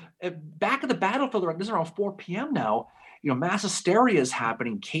 So back at the battlefield, this is around 4 p.m. now, mass hysteria is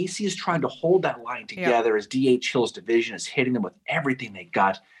happening. Casey is trying to hold that line together as D.H. Hill's division is hitting them with everything they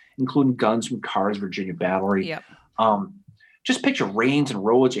got, including guns from Carr's Virginia Battery. Yep. Just picture Rains and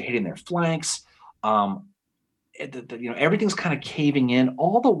Rhodes are hitting their flanks. Everything's kind of caving in.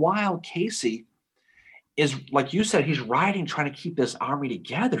 All the while, Casey is, like you said, he's riding, trying to keep this army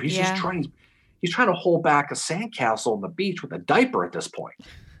together. He's just trying to hold back a sandcastle on the beach with a diaper at this point.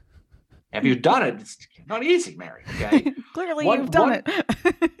 If you've done it, it's not easy, Mary. Okay, clearly you've done it.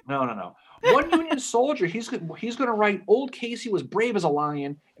 No. One Union soldier, he's going to write, "Old Casey was brave as a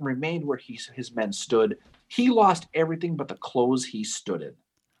lion and remained where his men stood. He lost everything but the clothes he stood in."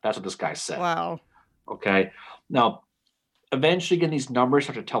 That's what this guy said. Wow. Okay. Now, eventually, again, these numbers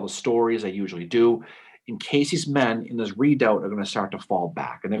start to tell the story as they usually do. And Casey's men in this redoubt are going to start to fall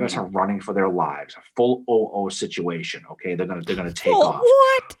back, and they're going to start running for their lives. A full OO situation. Okay, they're going to take off.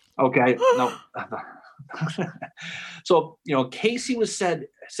 What? Okay. No. So Casey was said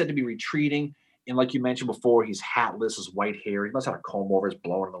to be retreating, and like you mentioned before, he's hatless, his white hair. He must have a comb over, his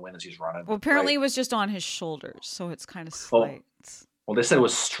blowing in the wind as he's running. Well, apparently it was just on his shoulders, so it's kind of slight. Well, they said it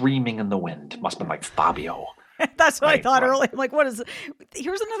was streaming in the wind. Must have been like Fabio. That's what I thought earlier. I'm like, what is it?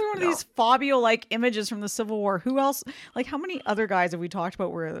 Here's another one of these Fabio-like images from the Civil War. Who else? Like, how many other guys have we talked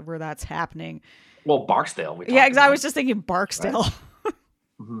about where that's happening? Well, Barksdale. Exactly. I was just thinking Barksdale. Right?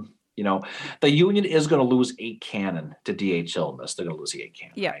 Mm-hmm. The Union is going to lose 8 cannon to D.H. Hill in this. They're going to lose the 8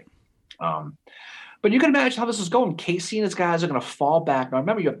 cannon. Yeah. Right? But you can imagine how this is going. Casey and his guys are going to fall back. Now,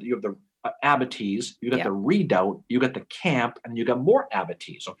 remember, you have the abatis, you got the redoubt, you got the camp, and you got more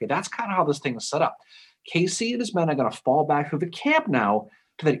abatis. Okay, that's kind of how this thing is set up. Casey and his men are going to fall back through the camp now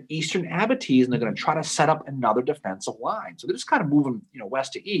to the eastern abatis, and they're going to try to set up another defensive line. So they're just kind of moving,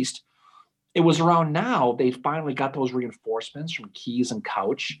 west to east. It was around now they finally got those reinforcements from Keyes and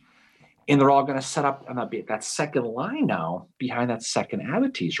Couch, and they're all going to set up on that second line now behind that second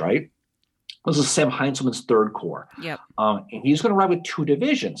abatis, right? This is Sam Heintzelman's Third Corps. Yep. And he's going to ride with 2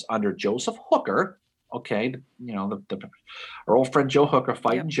 divisions under Joseph Hooker. Okay, our old friend Joe Hooker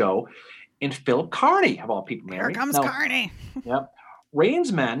fighting Joe, and Philip Kearny of all people. Mary. Here comes Kearny. Yep.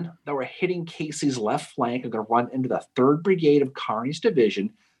 Rains' men that were hitting Casey's left flank are going to run into the 3rd Brigade of Kearny's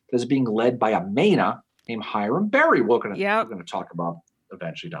division that is being led by a Maina named Hiram Berry. We're going to talk about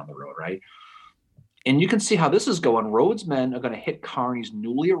eventually down the road, right? And you can see how this is going. Rhodes' men are going to hit Kearny's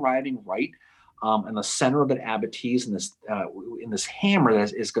newly arriving right in the center of the abatis in this hammer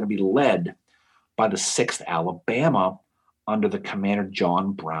that is going to be led by the 6th Alabama under the commander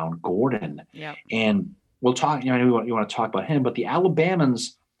John Brown Gordon. Yep. And we'll talk, you want to talk about him, but the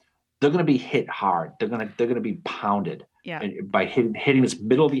Alabamans they're going to be hit hard. They're going to be pounded Yeah. by hitting this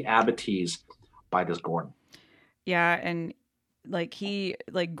middle of the abatis by this Gordon. Yeah, and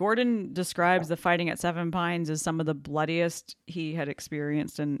Gordon describes the fighting at Seven Pines as some of the bloodiest he had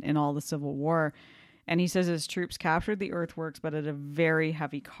experienced in all the Civil War. And he says his troops captured the earthworks, but at a very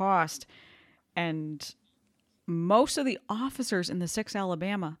heavy cost. And most of the officers in the 6th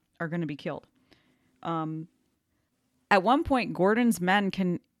Alabama are going to be killed. At one point, Gordon's men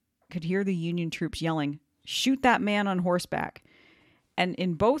could hear the Union troops yelling, "Shoot that man on horseback." And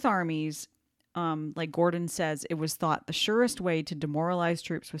in both armies, like Gordon says, it was thought the surest way to demoralize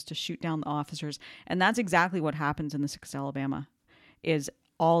troops was to shoot down the officers. And that's exactly what happens in the 6th Alabama, is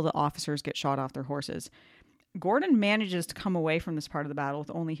all the officers get shot off their horses. Gordon manages to come away from this part of the battle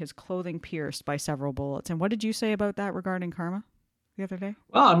with only his clothing pierced by several bullets. And what did you say about that regarding karma the other day?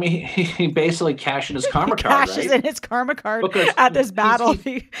 Well, I mean, he basically cashed in his karma He card, cashes right? in his karma card Because at this battle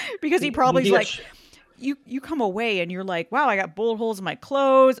because he probably's he like, gets- you come away and you're like, wow, I got bullet holes in my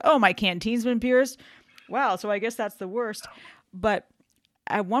clothes. Oh, my canteen's been pierced. Wow, so I guess that's the worst. But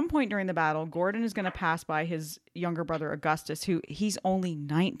at one point during the battle, Gordon is going to pass by his younger brother, Augustus, who he's only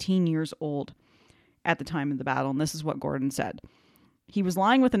 19 years old at the time of the battle. And this is what Gordon said. He was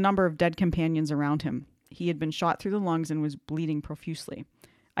lying with a number of dead companions around him. He had been shot through the lungs and was bleeding profusely.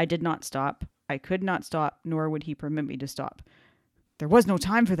 I did not stop. I could not stop, nor would he permit me to stop. There was no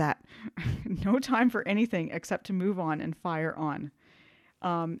time for that. No time for anything except to move on and fire on.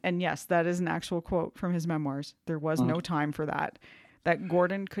 And yes, that is an actual quote from his memoirs. There was no time for that. That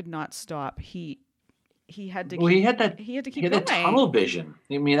Gordon could not stop. He had to. Well, he had that going. tunnel vision.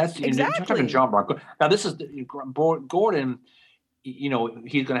 I mean, that's Exactly. you're talking John Brock. Now, this is Gordon. You know,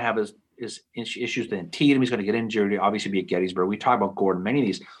 he's going to have his issues with Antietam. He's going to get injured. Obviously, be at Gettysburg. We talk about Gordon, many of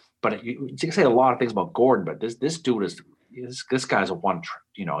these, but you can say a lot of things about Gordon. But this dude is. This guy's a one,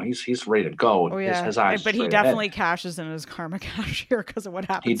 he's ready to go. Oh yeah, his eyes but he definitely cashes in his karma cash here because of what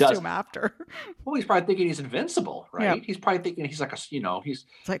happens to him after. Well, he's probably thinking he's invincible, right? Yep. He's probably thinking he's like he's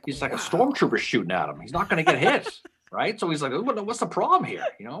like wow. a stormtrooper shooting at him. He's not going to get hit, right? So he's like, what's the problem here?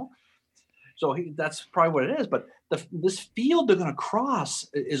 So that's probably what it is. But this field they're going to cross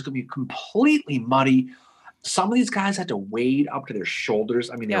is going to be completely muddy. Some of these guys had to wade up to their shoulders.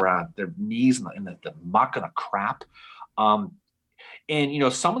 I mean, they were on their knees in the muck and the crap. And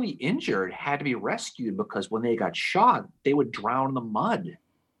some of the injured had to be rescued because when they got shot, they would drown in the mud.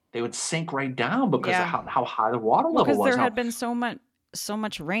 They would sink right down because of how high the water level was. Because there had been so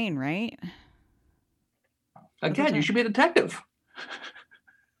much rain, right? Again, you should be a detective.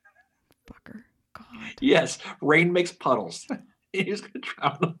 Fucker. God. Yes, rain makes puddles. He's going to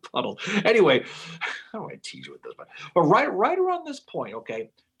drown in a puddle. Anyway, I don't want to tease you with this, but right around this point, okay,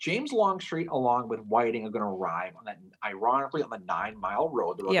 James Longstreet, along with Whiting, are going to arrive on ironically, on the 9 Mile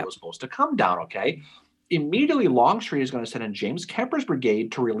Road, the road that was supposed to come down, okay? Immediately, Longstreet is going to send in James Kemper's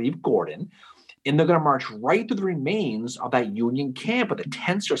brigade to relieve Gordon, and they're going to march right through the remains of that Union camp, but the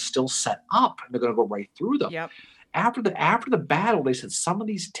tents are still set up, and they're going to go right through them. Yep. After the battle, they said some of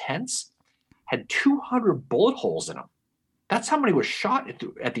these tents had 200 bullet holes in them. That's how many were shot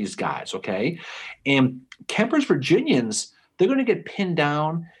at these guys, okay? And Kemper's Virginians, they're going to get pinned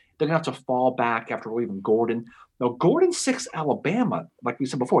down. They're going to have to fall back after leaving Gordon. Now, Gordon's 6th Alabama, like we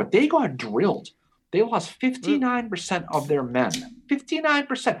said before, they got drilled. They lost 59% of their men.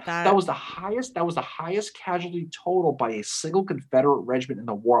 59%. That was the highest casualty total by a single Confederate regiment in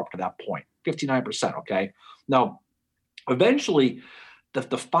the war up to that point. 59%, okay? Now, eventually,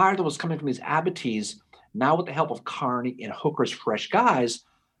 the fire that was coming from these abatis, now with the help of Kearny and Hooker's fresh guys,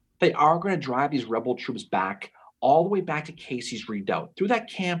 they are going to drive these rebel troops back all the way back to Casey's Redoubt. Through that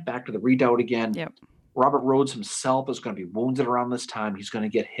camp, back to the Redoubt again. Yep. Robert Rhodes himself is going to be wounded around this time. He's going to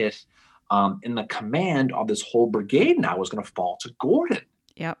get hit. And the command of this whole brigade now is going to fall to Gordon.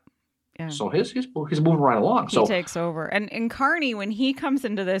 Yep. Yeah. So he's moving right along. He takes over. And Kearny, when he comes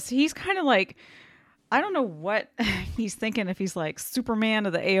into this, he's kind of like, I don't know what he's thinking, if he's like Superman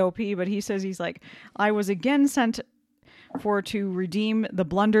of the AOP, but he says he's like, I was again sent to redeem the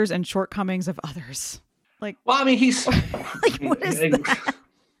blunders and shortcomings of others. Like, well, I mean, he's like, what is that?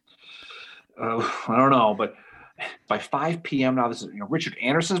 I don't know, but by 5 p.m. now, this is Richard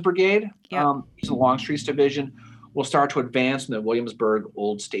Anderson's brigade. Yep. He's in Longstreet's division. Will start to advance from the Williamsburg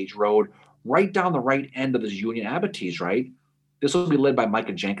Old Stage Road right down the right end of this Union abatis. Right, this will be led by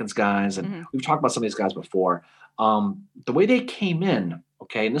Micah Jenkins guys, and we've talked about some of these guys before. The way they came in,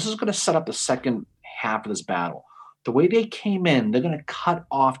 okay, and this is going to set up the second half of this battle. The way they came in, they're going to cut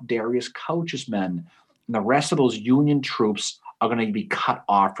off Darius Couch's men, and the rest of those Union troops are going to be cut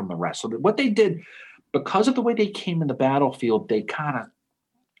off from the rest. So what they did, because of the way they came in the battlefield, they kind of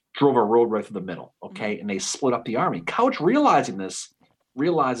drove a road right through the middle, okay? And they split up the army. Couch, realizing this,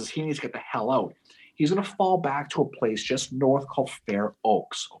 realizes he needs to get the hell out. He's going to fall back to a place just north called Fair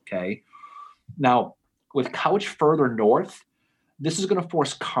Oaks, okay? Now, with Couch further north, this is going to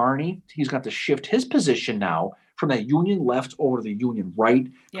force Kearney. He's going to have to shift his position now from that Union left over to the Union right,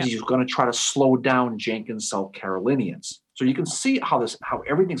 because he's going to try to slow down Jenkins' South Carolinians. So you can see how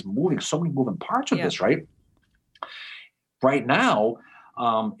everything's moving, so many moving parts of this, right? Right now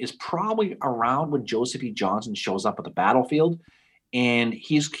is probably around when Joseph E. Johnston shows up at the battlefield, and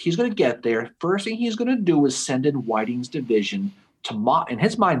he's going to get there. First thing he's going to do is send in Whiting's division to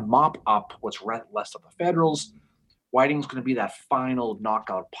mop up what's left of the Federals. Whiting's going to be that final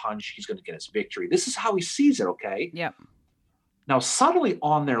knockout punch. He's going to get his victory. This is how he sees it, okay? Yep. Now, suddenly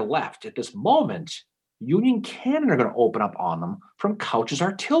on their left at this moment, Union cannon are going to open up on them from Couch's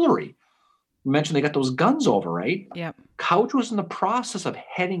artillery. You mentioned they got those guns over, right? Yep. Couch was in the process of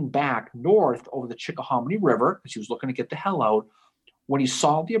heading back north over the Chickahominy River because he was looking to get the hell out. When he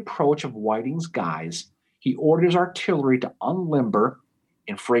saw the approach of Whiting's guys, he ordered his artillery to unlimber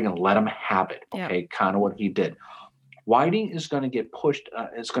and friggin' let him have it. Okay, kind of what he did. Whiting is going to get pushed.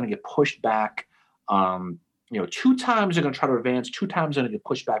 Back. 2 times they're going to try to advance. 2 times they're going to get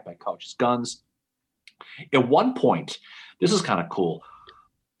pushed back by Couch's guns. At one point, this is kind of cool.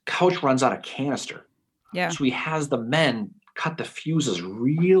 Couch runs out of canister. Yeah. So he has the men cut the fuses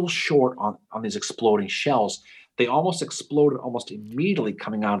real short on these exploding shells. They almost exploded almost immediately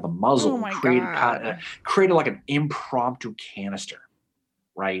coming out of the muzzle. Oh my God. Created like an impromptu canister,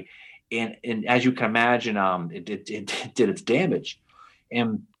 right? And as you can imagine, it did its damage.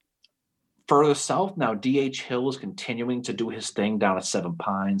 And further south now, D.H. Hill is continuing to do his thing down at Seven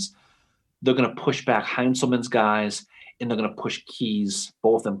Pines. They're going to push back Heintzelman's guys, and they're going to push Keyes,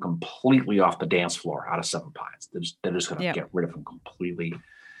 both of them, completely off the dance floor out of Seven Pines. They're just going to get rid of him completely.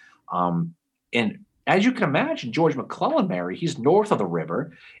 And as you can imagine, George McClellan, Mary, he's north of the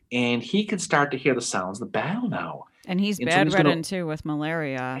river, and he can start to hear the sounds of the battle now. And he's bedridden too with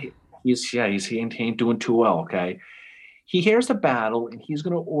malaria. He ain't doing too well, okay? He hears the battle, and he's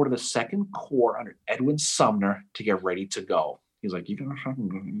going to order the 2nd Corps under Edwin Sumner to get ready to go. He's like,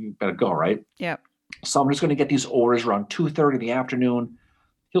 you better go, right? Yep. Sumner's going to get these orders around 2:30 in the afternoon.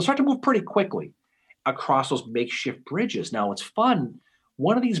 He'll start to move pretty quickly across those makeshift bridges. Now, it's fun.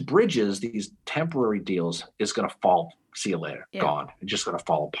 One of these bridges, these temporary deals, is going to fall. See you later. Gone. It's just going to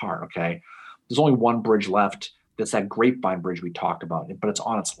fall apart, okay? There's only one bridge left. That's that Grapevine Bridge we talked about, but it's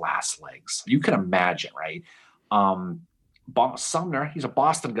on its last legs. You can imagine, right? Sumner, he's a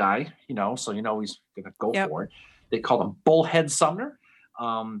Boston guy, so he's going to go for it. They call him Bullhead Sumner.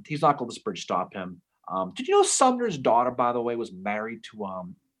 He's not going to let this bridge stop him. Did you know Sumner's daughter, by the way, was married to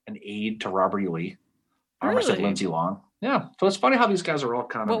an aide to Robert E. Lee? Really? Lindsay Long. Yeah. So it's funny how these guys are all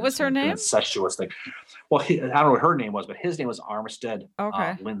kind of what was her name? Incestuous thing. Well, I don't know what her name was, but his name was Armistead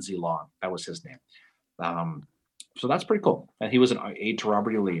Lindsay Long. That was his name. So that's pretty cool. And he was an aide to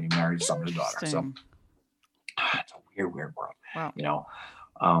Robert E. Lee, and he married Sumner's daughter. So it's a weird world. Wow.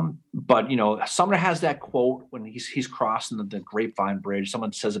 But Sumner has that quote when he's crossing the Grapevine Bridge.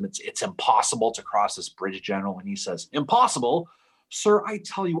 Someone says to him, it's impossible to cross this bridge, General. And he says, impossible? Sir, I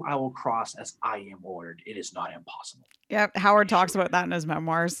tell you, I will cross as I am ordered. It is not impossible. Yeah, Howard talks about that in his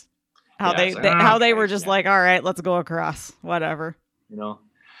memoirs. How they were just like, all right, let's go across, whatever.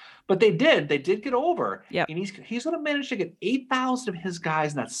 But they did get over. Yeah. And he's going to manage to get 8,000 of his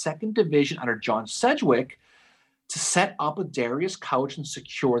guys in that 2nd Division under John Sedgwick to set up with Darius Couch and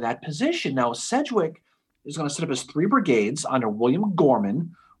secure that position. Now, Sedgwick is going to set up his 3 brigades under William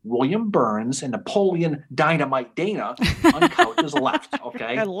Gorman, William Burns, and Napoleon Dynamite Dana on Couch's left.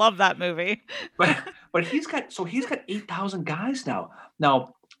 Okay, I love that movie. but he's got 8,000 guys now.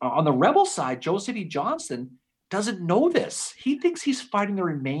 Now on the rebel side, Joseph E. Johnston doesn't know this. He thinks he's fighting the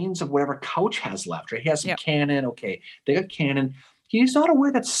remains of whatever Couch has left. Right? He has some cannon. Okay, they got cannon. He's not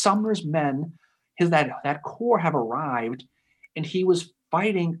aware that Sumner's men, that corps, have arrived, and he was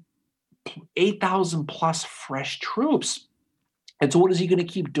fighting 8,000 plus fresh troops. And so what is he going to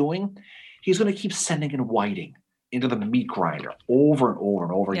keep doing? He's going to keep sending in Whiting into the meat grinder over and over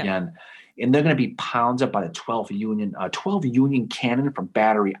and over again. And they're going to be pounded up by the 12 Union cannon from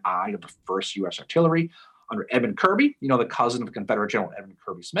Battery I of the 1st U.S. Artillery under Edmund Kirby, the cousin of Confederate General Edmund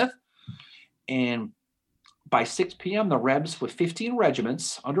Kirby Smith. And by 6 p.m., the Rebs with 15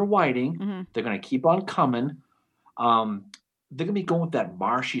 regiments under Whiting, they're going to keep on coming. They're going to be going with that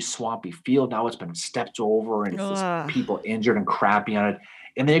marshy, swampy field. Now it's been stepped over and there's people injured and crappy on it.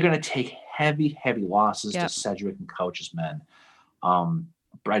 And they're going to take heavy, heavy losses to Sedgwick and Couch's men.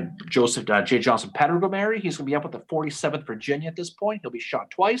 Joseph J. Johnson Montgomery. He's going to be up with the 47th Virginia at this point. He'll be shot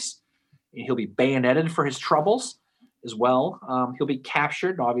twice, and he'll be bayoneted for his troubles as well. He'll be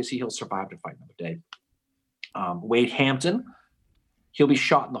captured, and obviously he'll survive to fight another day. Wade Hampton, he'll be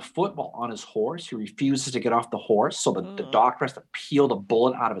shot in the foot while on his horse. He refuses to get off the horse, so the doctor has to peel the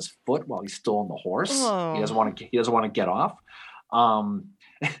bullet out of his foot while he's still on the horse. He doesn't want to get off.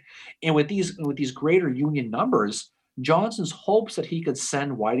 And with these greater Union numbers, Johnson's hopes that he could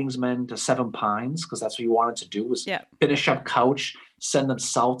send Whiting's men to Seven Pines, because that's what he wanted to do, was finish up Couch, send them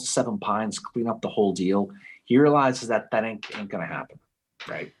south to Seven Pines, clean up the whole deal. He realizes that ain't going to happen,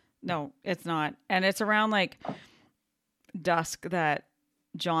 right? No, it's not. And it's around like dusk that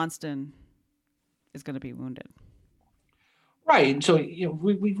Johnston is going to be wounded. Right. And so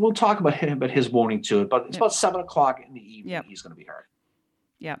we'll talk about his wounding too, but it's about 7:00 in the evening he's going to be hurt.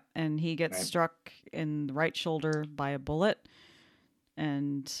 Yeah, and he gets struck in the right shoulder by a bullet,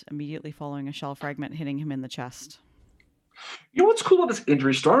 and immediately following a shell fragment hitting him in the chest. You know what's cool about this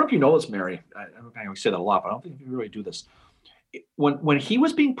injury story? I don't know if you know this, Mary. I always say that a lot, but I don't think you really do this. When he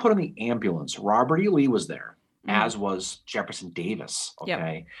was being put on the ambulance, Robert E. Lee was there, as was Jefferson Davis.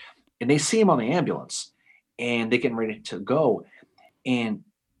 Okay, and they see him on the ambulance, and they're getting ready to go, and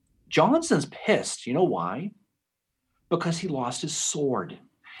Johnson's pissed. You know why? Because he lost his sword.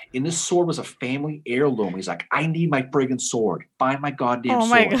 And this sword was a family heirloom. He's like, I need my friggin' sword. Find my goddamn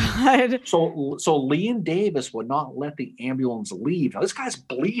sword. Oh, my God. So Lee and Davis would not let the ambulance leave. Now, this guy's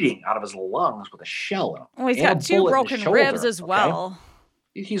bleeding out of his lungs with a shell in him. Oh, he's got 2 broken ribs as well.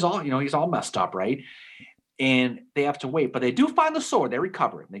 Okay? He's all messed up, right? And they have to wait. But they do find the sword. They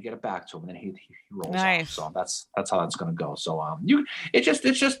recover it, and they get it back to him. And then he rolls off. So that's how that's going to go. So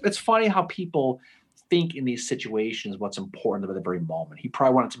it's funny how people think in these situations what's important at the very moment. He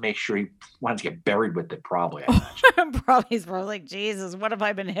probably wanted to make sure he wanted to get buried with it, probably. He's probably like, Jesus, what have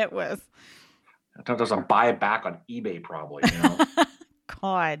I been hit with? Doesn't buy it back on eBay, probably.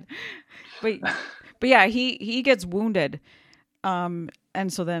 God. But yeah, he gets wounded. And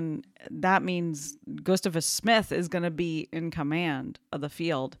so then that means Gustavus Smith is going to be in command of the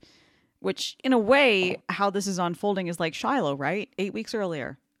field, which in a way, how this is unfolding is like Shiloh, right? 8 weeks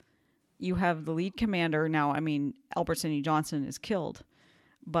earlier. You have the lead commander. Now, I mean, Albert Sidney Johnston is killed,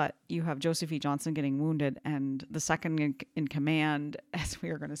 but you have Joseph E. Johnston getting wounded, and the second in command, as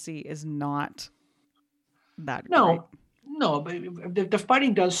we are going to see, is not that great. No, but the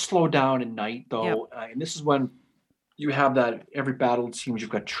fighting does slow down at night, though, and this is when you have that every battle, it seems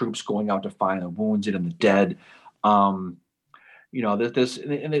you've got troops going out to find the wounded and the dead.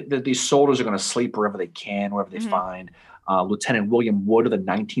 These soldiers are going to sleep wherever they can, wherever they find. Lieutenant William Wood of the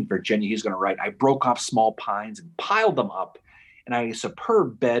 19th Virginia, he's going to write, I broke off small pines and piled them up, and I had a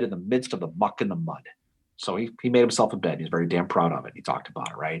superb bed in the midst of the muck and the mud. So he made himself a bed. He's very damn proud of it. He talked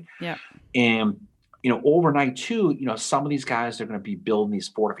about it, right? Yeah. And, overnight too, some of these guys are going to be building these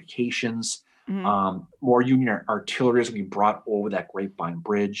fortifications. More Union artillery is going to be brought over that Grapevine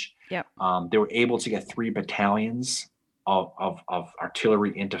Bridge. Yep. They were able to get 3 battalions of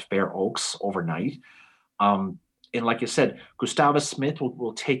artillery into Fair Oaks overnight. And like you said, Gustavus Smith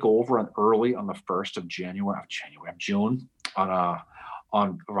will take over early on the 1st of June on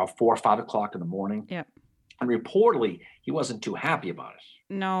around 4 or 5 o'clock in the morning. Yeah. And reportedly, he wasn't too happy about it.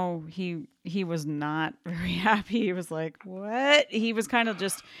 No, he was not very happy. He was like, what? He was kind of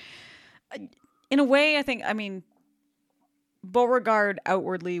just, in a way, I mean, Beauregard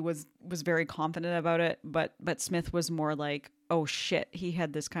outwardly was very confident about it, but Smith was more like, oh shit. He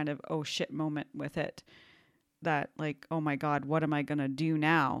had this kind of oh shit moment with it. That like, oh my God, what am I going to do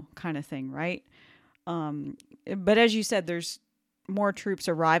now kind of thing, right? But as you said, there's more troops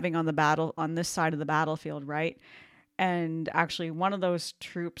arriving on this side of the battlefield, right? And actually one of those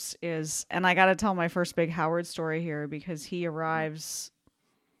troops is, and I got to tell my first big Howard story here, because he arrives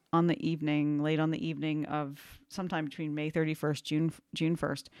late on the evening of sometime between May 31st, June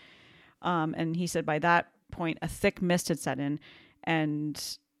 1st. And he said by that point, a thick mist had set in,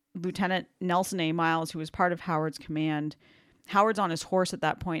 and Lieutenant Nelson A. Miles, who was part of Howard's command, Howard's on his horse at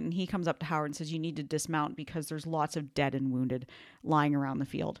that point, and he comes up to Howard and says, you need to dismount because there's lots of dead and wounded lying around the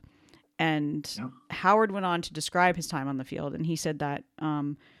field. And Howard went on to describe his time on the field, and he said that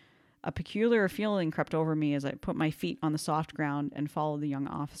a peculiar feeling crept over me as I put my feet on the soft ground and followed the young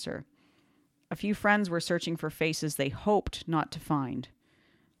officer. A few friends were searching for faces they hoped not to find.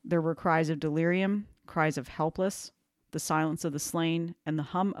 There were cries of delirium, cries of helpless, the silence of the slain, and the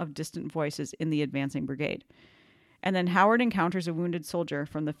hum of distant voices in the advancing brigade. And then Howard encounters a wounded soldier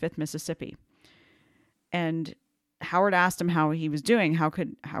from the 5th Mississippi. And Howard asked him how he was doing. How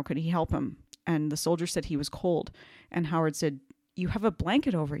could he help him? And the soldier said he was cold. And Howard said, you have a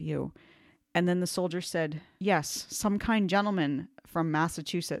blanket over you. And then the soldier said, yes, some kind gentleman from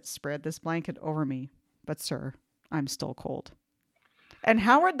Massachusetts spread this blanket over me. But sir, I'm still cold. And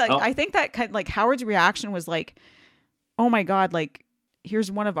Howard, like, Oh, I think that kind like Howard's reaction was like, oh my God, like,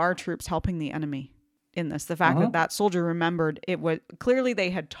 here's one of our troops helping the enemy in this. The fact that mhm. that soldier remembered it was clearly they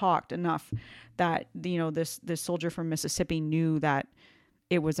had talked enough that, this soldier from Mississippi knew that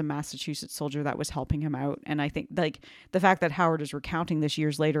it was a Massachusetts soldier that was helping him out. And I think like the fact that Howard is recounting this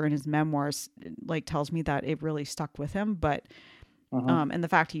years later in his memoirs, like tells me that it really stuck with him. But, Mhm. and the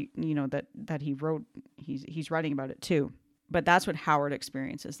fact that he wrote, he's writing about it too. But that's what Howard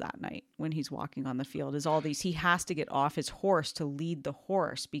experiences that night when he's walking on the field is all these, he has to get off his horse to lead the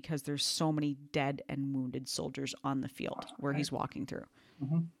horse because there's so many dead and wounded soldiers on the field where Right. he's walking through.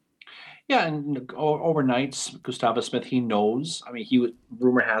 Mhm. Yeah, and overnight, Gustavus Smith, he knows. I mean,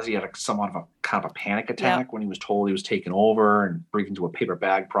 rumor has he had somewhat of a kind of a panic Yeah. attack when he was told he was taken over and breathed into a paper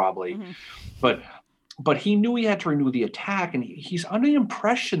bag, probably. Mm-hmm. But he knew he had to renew the attack, and he's under the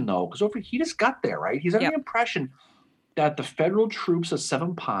impression though, because he just got there, right? He's under Yep. the impression that the federal troops at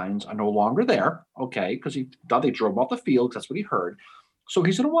Seven Pines are no longer there, okay? Because he thought they drove off the field. 'Cause that's what he heard. So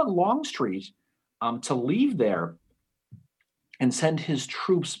he's going to want Longstreet to leave there and send his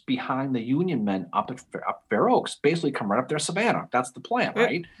troops behind the Union men up Fair Oaks, basically come right up their Savannah. That's the plan, Yep.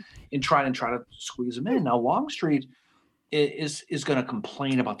 right? And try to squeeze them in. Now Longstreet is going to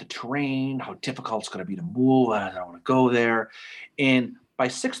complain about the terrain, how difficult it's going to be to move. I don't want to go there. And by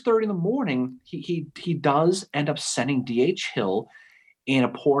 6:30 in the morning, he does end up sending D.H. Hill and a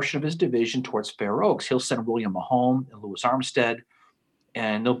portion of his division towards Fair Oaks. He'll send William Mahone and Lewis Armstead,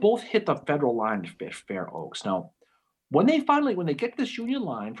 and they'll both hit the federal line at Fair Oaks. Now, when they get this Union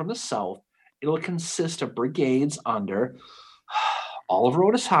line from the south, it'll consist of brigades under Oliver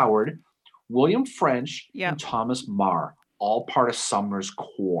Otis Howard, William French, Yep. and Thomas Marr, all part of Sumner's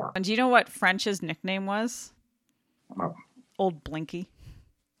corps. And do you know what French's nickname was? Oh. Old Blinky.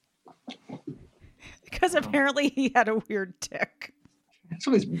 Because apparently he had a weird tick.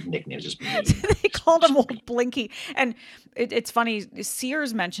 Some of these nicknames just mean. They called him Old Blinky. And it's funny,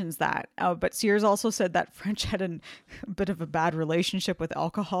 Sears mentions that, but Sears also said that French had a bit of a bad relationship with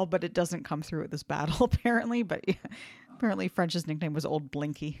alcohol, but it doesn't come through at this battle, apparently. But yeah, apparently French's nickname was Old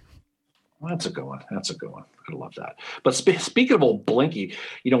Blinky. Well, that's a good one. I love that. But speaking of Old Blinky,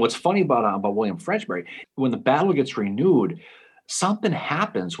 what's funny about William Frenchbury, when the battle gets renewed, something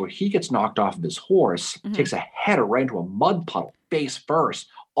happens where he gets knocked off of his horse, takes a header right into a mud puddle, face first.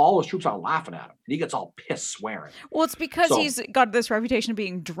 All his troops are laughing at him, and he gets all pissed, swearing. Well, it's because he's got this reputation of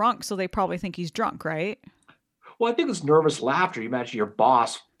being drunk, so they probably think he's drunk, right? Well, I think it's nervous laughter. You imagine your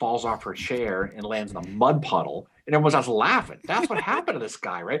boss falls off her chair and lands in a mud puddle, and everyone starts laughing. That's what happened to this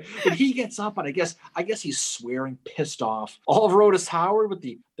guy, right? And he gets up, and I guess he's swearing, pissed off. Oliver Otis Howard with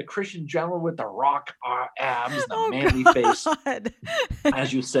the Christian gentleman with the rock abs, the manly face,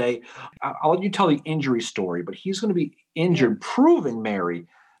 as you say. I'll let you tell the injury story, but he's going to be injured, proving, Mary,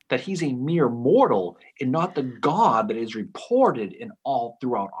 that he's a mere mortal and not the god that is reported in all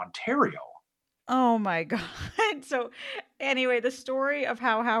throughout Ontario. Oh my God. So anyway, the story of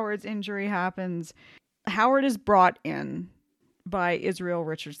how Howard's injury happens. Howard is brought in by Israel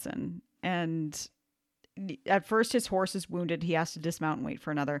Richardson, and at first his horse is wounded. He has to dismount and wait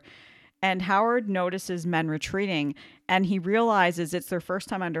for another. And Howard notices men retreating, and he realizes it's their first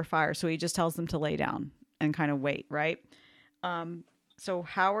time under fire. So he just tells them to lay down and kind of wait, right? So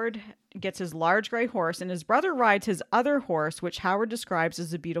Howard gets his large gray horse, and his brother rides his other horse, which Howard describes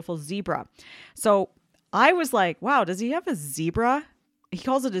as a beautiful zebra. So I was like, wow, does he have a zebra? He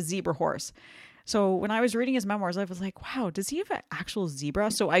calls it a zebra horse. So when I was reading his memoirs, I was like, wow, does he have an actual zebra?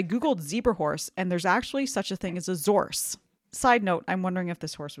 So I Googled zebra horse, and there's actually such a thing as a zorse. Side note, I'm wondering if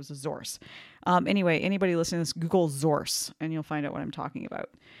this horse was a zorse. Anyway, anybody listening to this, Google zorse, and you'll find out what I'm talking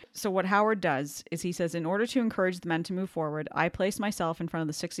about. So what Howard does is he says, in order to encourage the men to move forward, I placed myself in front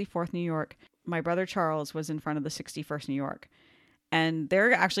of the 64th New York. My brother Charles was in front of the 61st New York. And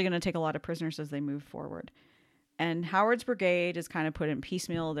they're actually going to take a lot of prisoners as they move forward. And Howard's brigade is kind of put in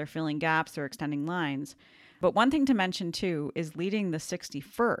piecemeal. They're filling gaps. They're extending lines. But one thing to mention, too, is leading the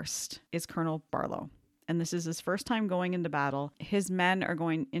 61st is Colonel Barlow. And this is his first time going into battle. His men are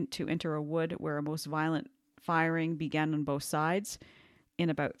going to enter a wood where a most violent firing began on both sides. In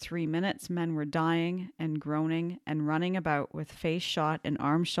about 3 minutes, men were dying and groaning and running about with face shot and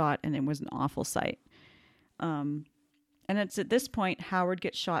arm shot, and it was an awful sight. And it's at this point Howard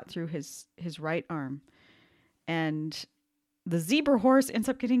gets shot through his right arm. And the zebra horse ends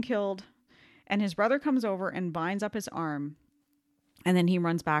up getting killed. And his brother comes over and binds up his arm. And then he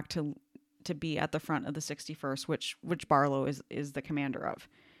runs back to to be at the front of the 61st, which Barlow is the commander of.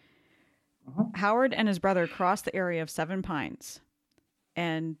 Howard and his brother crossed the area of Seven Pines,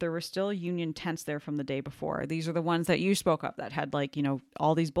 and there were still Union tents there from the day before. These are the ones that you spoke of that had, like,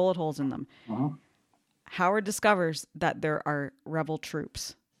 all these bullet holes in them. Howard discovers that there are rebel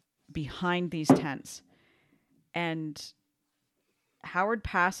troops behind these tents, and Howard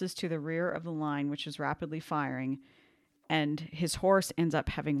passes to the rear of the line, which is rapidly firing, and his horse ends up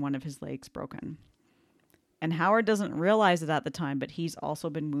having one of his legs broken. And Howard doesn't realize it at the time, but he's also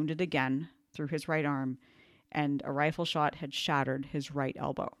been wounded again through his right arm, and a rifle shot had shattered his right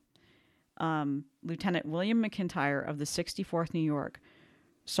elbow. Lieutenant William McIntyre of the 64th New York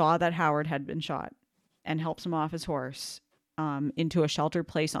saw that Howard had been shot and helps him off his horse into a sheltered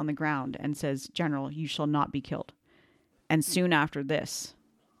place on the ground and says, "General, you shall not be killed." And soon after this,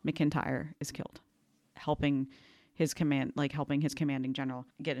 McIntyre is killed, helping his commanding general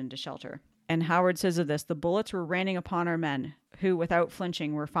get into shelter. And Howard says of this, "The bullets were raining upon our men, who without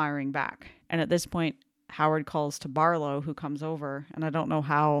flinching were firing back." And at this point, Howard calls to Barlow, who comes over. And I don't know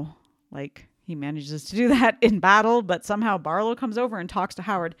how, he manages to do that in battle, but somehow Barlow comes over and talks to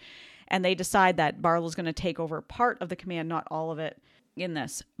Howard. And they decide that Barlow's going to take over part of the command, not all of it, in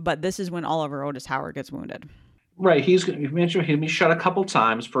this. But this is when Oliver Otis Howard gets wounded. Right, you mentioned he'll be shot a couple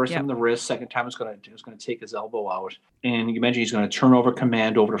times. First time in the wrist, second time it's going to take his elbow out. And you mentioned he's going to turn over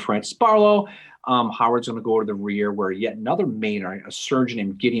command over to Francis Barlow. Howard's going to go to the rear, where yet another major, a surgeon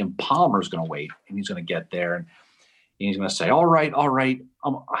named Gideon Palmer, is going to wait, and he's going to get there, and he's going to say, "All right,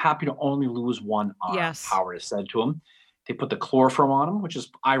 I'm happy to only lose one arm." Yes. Howard has said to him. They put the chloroform on him, which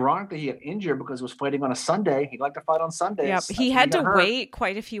is ironic that he got injured because he was fighting on a Sunday. He'd like to fight on Sundays. Yeah, he had to wait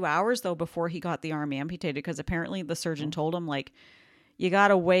quite a few hours, though, before he got the arm amputated, because apparently the surgeon told him, you got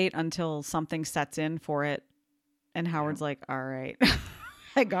to wait until something sets in for it. And Howard's like, "All right,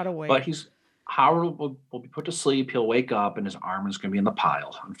 I got to wait." But Howard will be put to sleep. He'll wake up, and his arm is going to be in the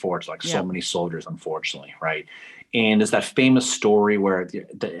pile, unfortunately, so many soldiers, unfortunately, right? And there's that famous story where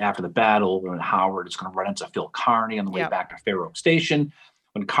after the battle, when Howard is going to run into Phil Kearny on the way back to Fair Oak Station.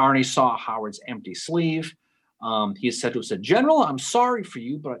 When Kearny saw Howard's empty sleeve, he said to him, "General, I'm sorry for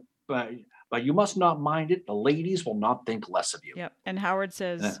you, but you must not mind it. The ladies will not think less of you." Yep. And Howard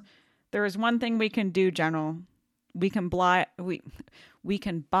says, "There is one thing we can do, General. We can buy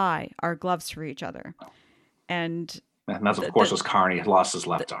our gloves for each other." And that's, of course, was Kearny had lost his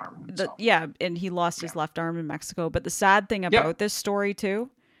left arm. Yeah, and he lost his left arm in Mexico. But the sad thing about this story, too,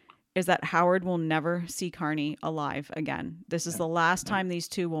 is that Howard will never see Kearny alive again. This is the last time these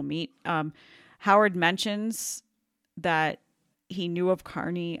two will meet. Howard mentions that he knew of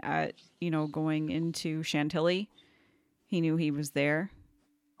Kearny at, going into Chantilly. He knew he was there.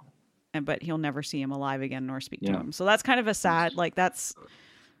 But he'll never see him alive again nor speak to him. So that's kind of a sad,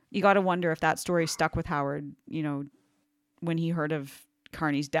 you got to wonder if that story stuck with Howard, when he heard of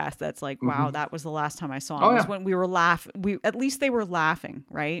Kearny's death. That's wow, that was the last time I saw him. It was when we were at least they were laughing,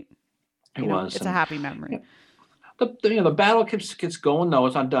 right? It's a happy memory. The battle gets going, though.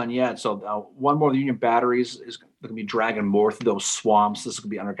 It's not done yet. So one more of the Union batteries is going to be dragging more through those swamps. This is going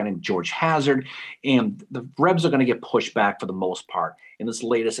to be under a guy named George Hazard. And the Rebs are going to get pushed back for the most part. And this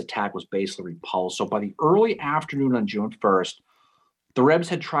latest attack was basically repulsed. So by the early afternoon on June 1st, the Rebs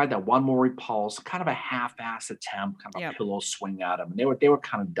had tried that one more repulse, kind of a half-assed attempt, kind of a pillow swing at them. And they were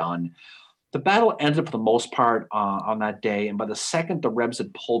kind of done. The battle ended for the most part on that day. And by the second the Rebs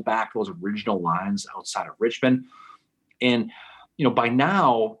had pulled back those original lines outside of Richmond, and by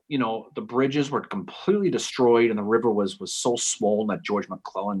now, the bridges were completely destroyed, and the river was so swollen that George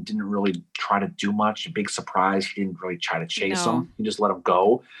McClellan didn't really try to do much. A big surprise, he didn't really try to chase them. He just let them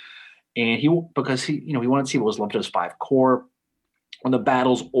go, and he wanted to see what was left of his 5 Corps. When the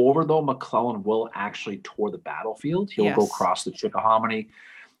battle's over, though, McClellan will actually tour the battlefield. He'll go across the Chickahominy,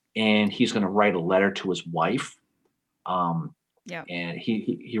 and he's going to write a letter to his wife. And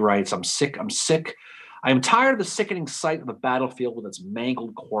he writes, I'm sick. I am tired of the sickening sight of the battlefield with its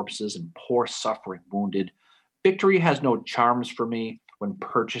mangled corpses and poor suffering wounded. Victory has no charms for me when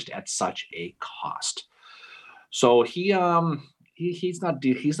purchased at such a cost. So he's not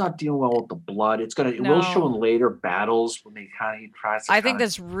dealing well with the blood. It will show in later battles when he tries to. I think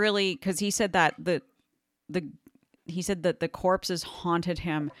that's really because he said that he said that the corpses haunted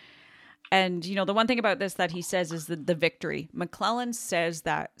him. And, the one thing about this that he says is the victory. McClellan says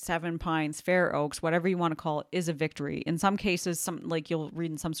that Seven Pines, Fair Oaks, whatever you want to call it, is a victory. In some cases, you'll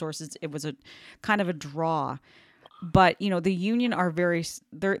read in some sources, it was a kind of a draw. But, the Union are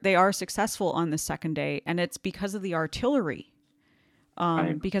they are successful on the second day. And it's because of the artillery,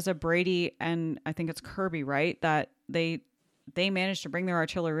 because of Brady and I think it's Kirby, right? That they they managed to bring their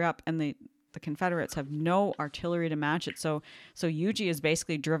artillery up, and the Confederates have no artillery to match it. So Yuji is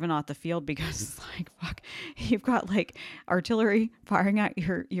basically driven off the field because it's like, fuck, you've got like artillery firing at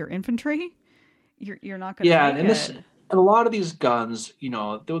your infantry. You're not going to Yeah, make and this it. and a lot of these guns, there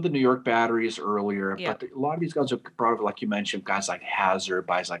were the New York batteries earlier, Yeah. but a lot of these guns are brought over, like you mentioned, guys like Hazard,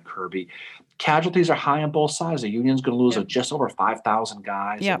 guys like Kirby. Casualties are high on both sides. The Union's going to lose just over 5,000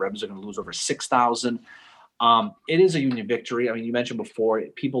 guys. Yep. The Rebels are going to lose over 6,000. It is a Union victory. I mean, you mentioned before,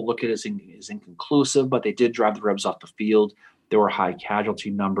 people look at it as inconclusive, but they did drive the Rebs off the field. There were high casualty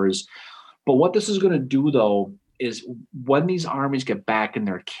numbers. But what this is going to do, though, is when these armies get back in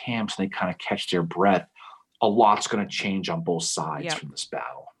their camps and they kind of catch their breath, a lot's going to change on both sides from this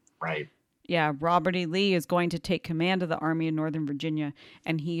battle, right? Yeah, Robert E. Lee is going to take command of the Army in Northern Virginia,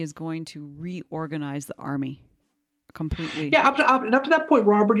 and he is going to reorganize the Army completely. Yeah, up to that point,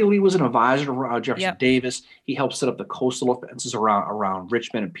 Robert E. Lee was an advisor to Jefferson Davis. He helped set up the coastal offenses around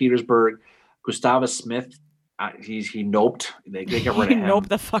Richmond and Petersburg. Gustavus Smith, he noped. They got rid of him. Noped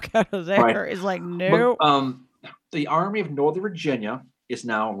the fuck out of there. Right. It's like, no. But, the Army of Northern Virginia is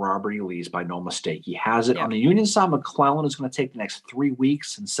now Robert E. Lee's by no mistake. He has it. On the Union side, McClellan is going to take the next 3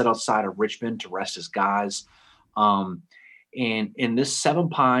 weeks and sit outside of Richmond to rest his guys. And in this Seven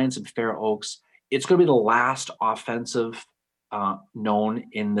Pines and Fair Oaks, it's going to be the last offensive known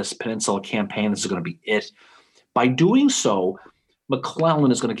in this Peninsula campaign. This is going to be it. By doing so,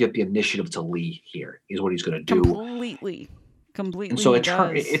 McClellan is going to give the initiative to Lee here, is what he's going to do. Completely. And so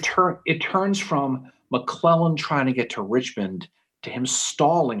it turns from McClellan trying to get to Richmond to him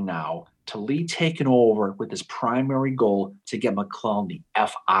stalling now, to Lee taking over with his primary goal to get McClellan the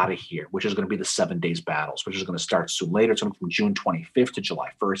F out of here, which is going to be the 7 days battles, which is going to start soon later. It's going to from June 25th to July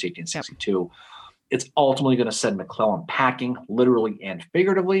 1st, 1862. Yep. It's ultimately going to send McClellan packing, literally and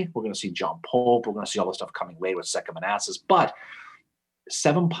figuratively. We're going to see John Pope. We're going to see all this stuff coming later with Second Manassas. But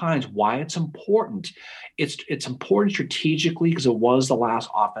Seven Pines, why it's important. It's important strategically because it was the last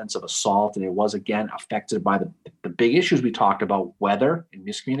offensive assault, and it was, again, affected by the big issues we talked about, weather and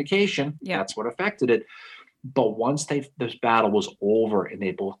miscommunication. Yeah. That's what affected it. But once this battle was over and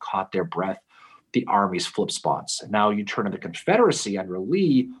they both caught their breath, the armies flipped spots. And now you turn to the Confederacy under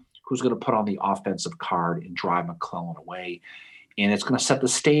Lee, who's going to put on the offensive card and drive McClellan away. And it's going to set the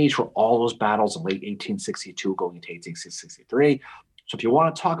stage for all those battles in late 1862 going into 1863. So if you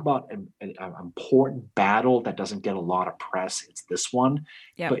want to talk about an important battle that doesn't get a lot of press, it's this one.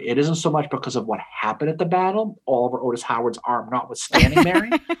 Yep. But it isn't so much because of what happened at the battle, Oliver Otis Howard's arm notwithstanding, Mary.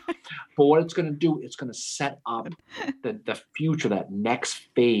 But what it's going to do, it's going to set up the future, that next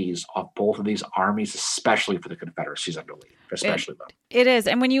phase of both of these armies, especially for the Confederacies, I believe. Especially them. It is.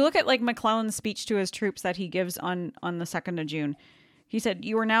 And when you look at like McClellan's speech to his troops that he gives on the 2nd of June, he said,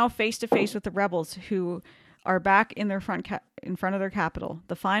 "You are now face to face with the rebels who are back in their in front of their capital.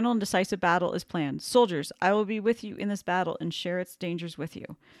 The final and decisive battle is planned. Soldiers, I will be with you in this battle and share its dangers with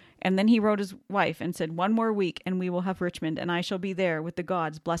you." And then he wrote his wife and said, "1 more week and we will have Richmond, and I shall be there with the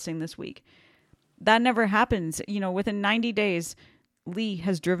gods blessing this week." That never happens. Within 90 days, Lee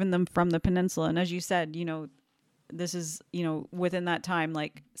has driven them from the peninsula. And as you said, this is, within that time,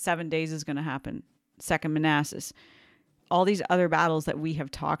 like 7 days is going to happen. Second Manassas. All these other battles that we have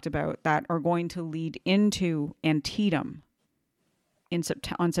talked about that are going to lead into Antietam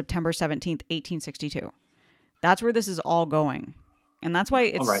on September 17th, 1862. That's where this is all going. And that's why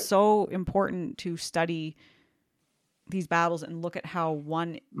it's so important to study these battles and look at how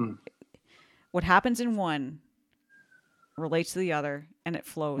what happens in one relates to the other, and it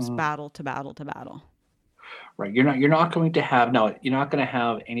flows battle to battle to battle. Right. You're not going to have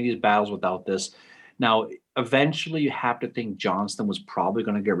any of these battles without this. Now, eventually, you have to think Johnston was probably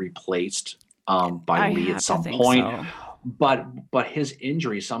going to get replaced by Lee at some point. So. But his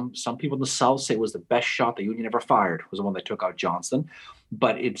injury, some people in the South say, was the best shot the Union ever fired, was the one that took out Johnston.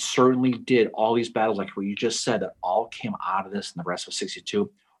 But it certainly did. All these battles, like what you just said, that all came out of this and the rest of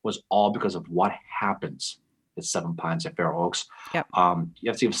 62 was all because of what happens at Seven Pines and Fair Oaks. Yep. You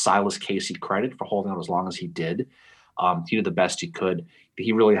have to give Silas Casey credit for holding out as long as he did. He did the best he could.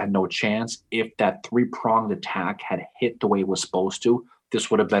 He really had no chance. If that 3-pronged attack had hit the way it was supposed to,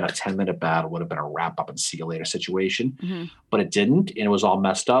 this would have been a 10-minute battle, would have been a wrap-up and see you later situation. Mm-hmm. But it didn't, and it was all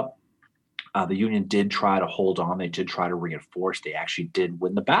messed up. The Union did try to hold on. They did try to reinforce. They actually did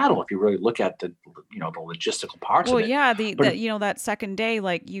win the battle. If you really look at the logistical parts of it. Well, yeah, that second day,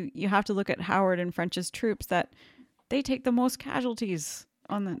 like you have to look at Howard and French's troops, that they take the most casualties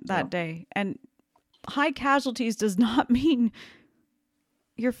on that day. And high casualties does not mean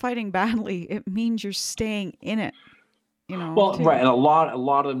you're fighting badly. It means you're staying in it. Well, right, and a lot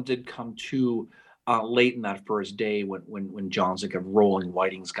of them did come to late in that first day when John's like rolling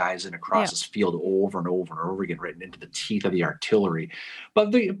Whiting's guys in across Yeah. this field over and over and over again, right into the teeth of the artillery.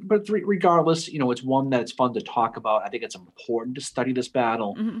 Regardless, it's one that it's fun to talk about. I think it's important to study this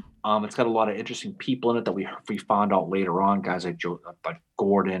battle. Hmm. It's got a lot of interesting people in it that we found out later on. Guys like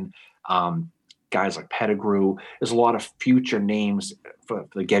Gordon, guys like Pettigrew. There's a lot of future names for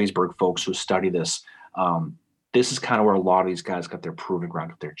the Gettysburg folks who study this. This is kind of where a lot of these guys got their proving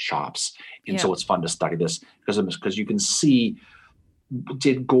ground with their chops. And Yeah. so it's fun to study this because you can see,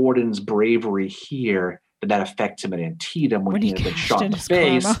 did Gordon's bravery here, did that affect him at Antietam when he had been shot in the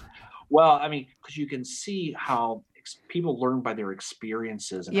face? Karma. Well, I mean, because you can see how people learn by their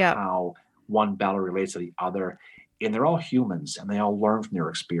experiences and how one battle relates to the other. And they're all humans and they all learn from their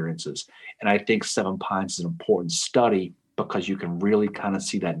experiences. And I think Seven Pines is an important study because you can really kind of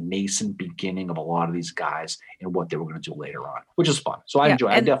see that nascent beginning of a lot of these guys and what they were going to do later on, which is fun. So I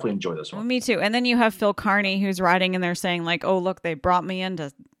definitely enjoy this one. Me too. And then you have Phil Kearney who's riding in there saying like, oh, look, they brought me in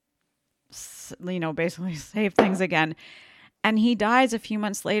to, basically save things again. And he dies a few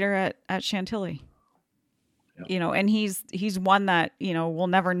months later at Chantilly. Yeah. And he's one that, we'll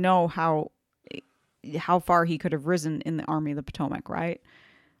never know how far he could have risen in the Army of the Potomac, right?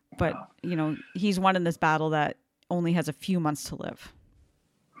 But, he's one in this battle that only has a few months to live.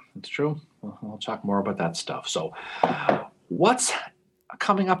 It's true. We'll talk more about that stuff. So what's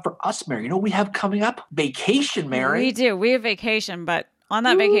coming up for us, Mary? We have coming up vacation, Mary. We do. We have vacation, but on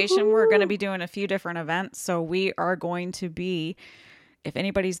that vacation, we're going to be doing a few different events. So we are going to be, if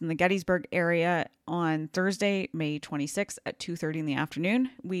anybody's in the Gettysburg area, on Thursday, May 26th at 2:30 in the afternoon,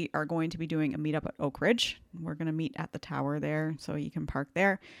 we are going to be doing a meetup at Oak Ridge. We're going to meet at the tower there, so you can park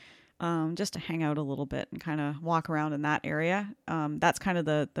there. Just to hang out a little bit and kind of walk around in that area. That's kind of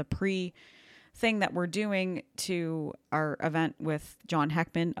the pre thing that we're doing to our event with John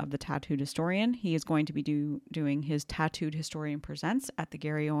Heckman of the Tattooed Historian. He is going to be doing his Tattooed Historian Presents at the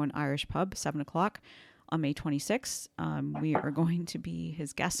Gary Owen Irish Pub, 7:00 on May 26th. We are going to be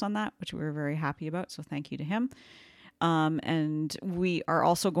his guests on that, which we're very happy about. So thank you to him. And we are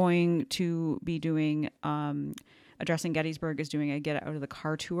also going to be doing... Addressing Gettysburg is doing a Get Out of the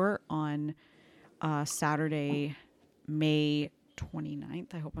Car tour on Saturday, May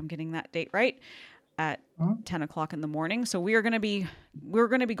 29th. I hope I'm getting that date right, at 10:00 in the morning. So we're going to be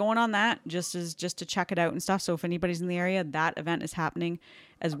going on that just to check it out and stuff. So if anybody's in the area, that event is happening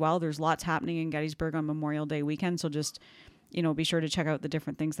as well. There's lots happening in Gettysburg on Memorial Day weekend. So just, be sure to check out the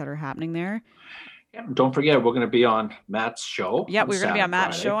different things that are happening there. Yeah, don't forget, we're going to be on Matt's show. Yeah, we're going to be on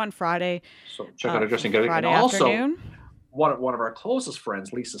Matt's show on Friday. So check out Addressing Gettysburg. Friday and also, afternoon. One of our closest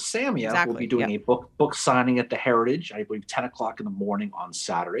friends, Lisa Samia, will be doing yep. a book signing at the Heritage, I believe 10:00 in the morning on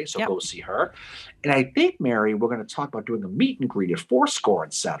Saturday. So go see her. And I think, Mary, we're going to talk about doing a meet and greet at Fourscore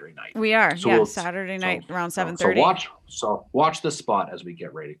on Saturday night. We are, Saturday night around 7:30. So watch this spot as we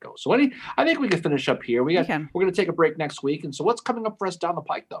get ready to go. So I think we can finish up here. We're going to take a break next week. And so what's coming up for us down the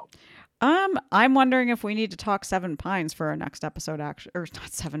pike, though? I'm wondering if we need to talk Seven Pines for our next episode, actually, or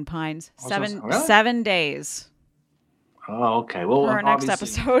not Seven Pines, 7 days. Oh, okay. Well, for our next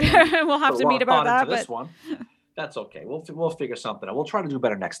episode, we'll have to meet about that. But this one, that's okay. We'll figure something out. We'll try to do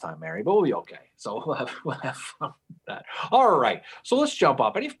better next time, Mary. But we'll be okay. So we'll have fun with that. All right. So let's jump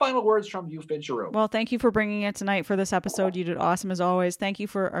up. Any final words from you, Fincheroux? Well, thank you for bringing it tonight for this episode. You did awesome as always. Thank you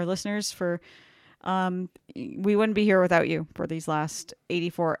for our listeners for. We wouldn't be here without you for these last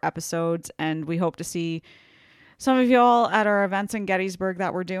 84 episodes, and we hope to see some of y'all at our events in Gettysburg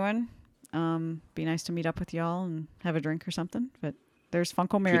that we're doing. Be nice to meet up with y'all and have a drink or something. But there's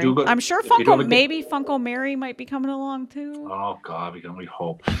Funko Mary. I'm sure Funko Mary might be coming along too. Oh God, we can only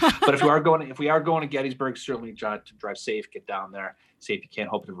hope. But if we are going to Gettysburg, certainly drive safe. Get down there. See if you can't.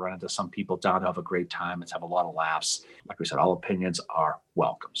 Hope to run into some people down. Have a great time. Let's have a lot of laughs. Like we said, all opinions are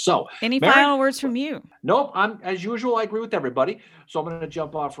welcome. So, any final words from you? Nope. As usual, I agree with everybody. So I'm going to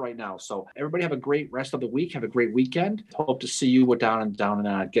jump off right now. So everybody have a great rest of the week. Have a great weekend. Hope to see you down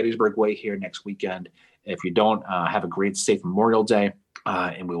in Gettysburg Way here next weekend. If you don't, have a great, safe Memorial Day,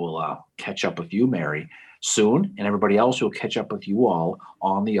 and we will catch up with you, Mary, soon, and everybody else will catch up with you all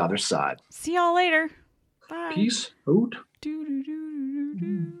on the other side. See y'all later. Bye. Peace out.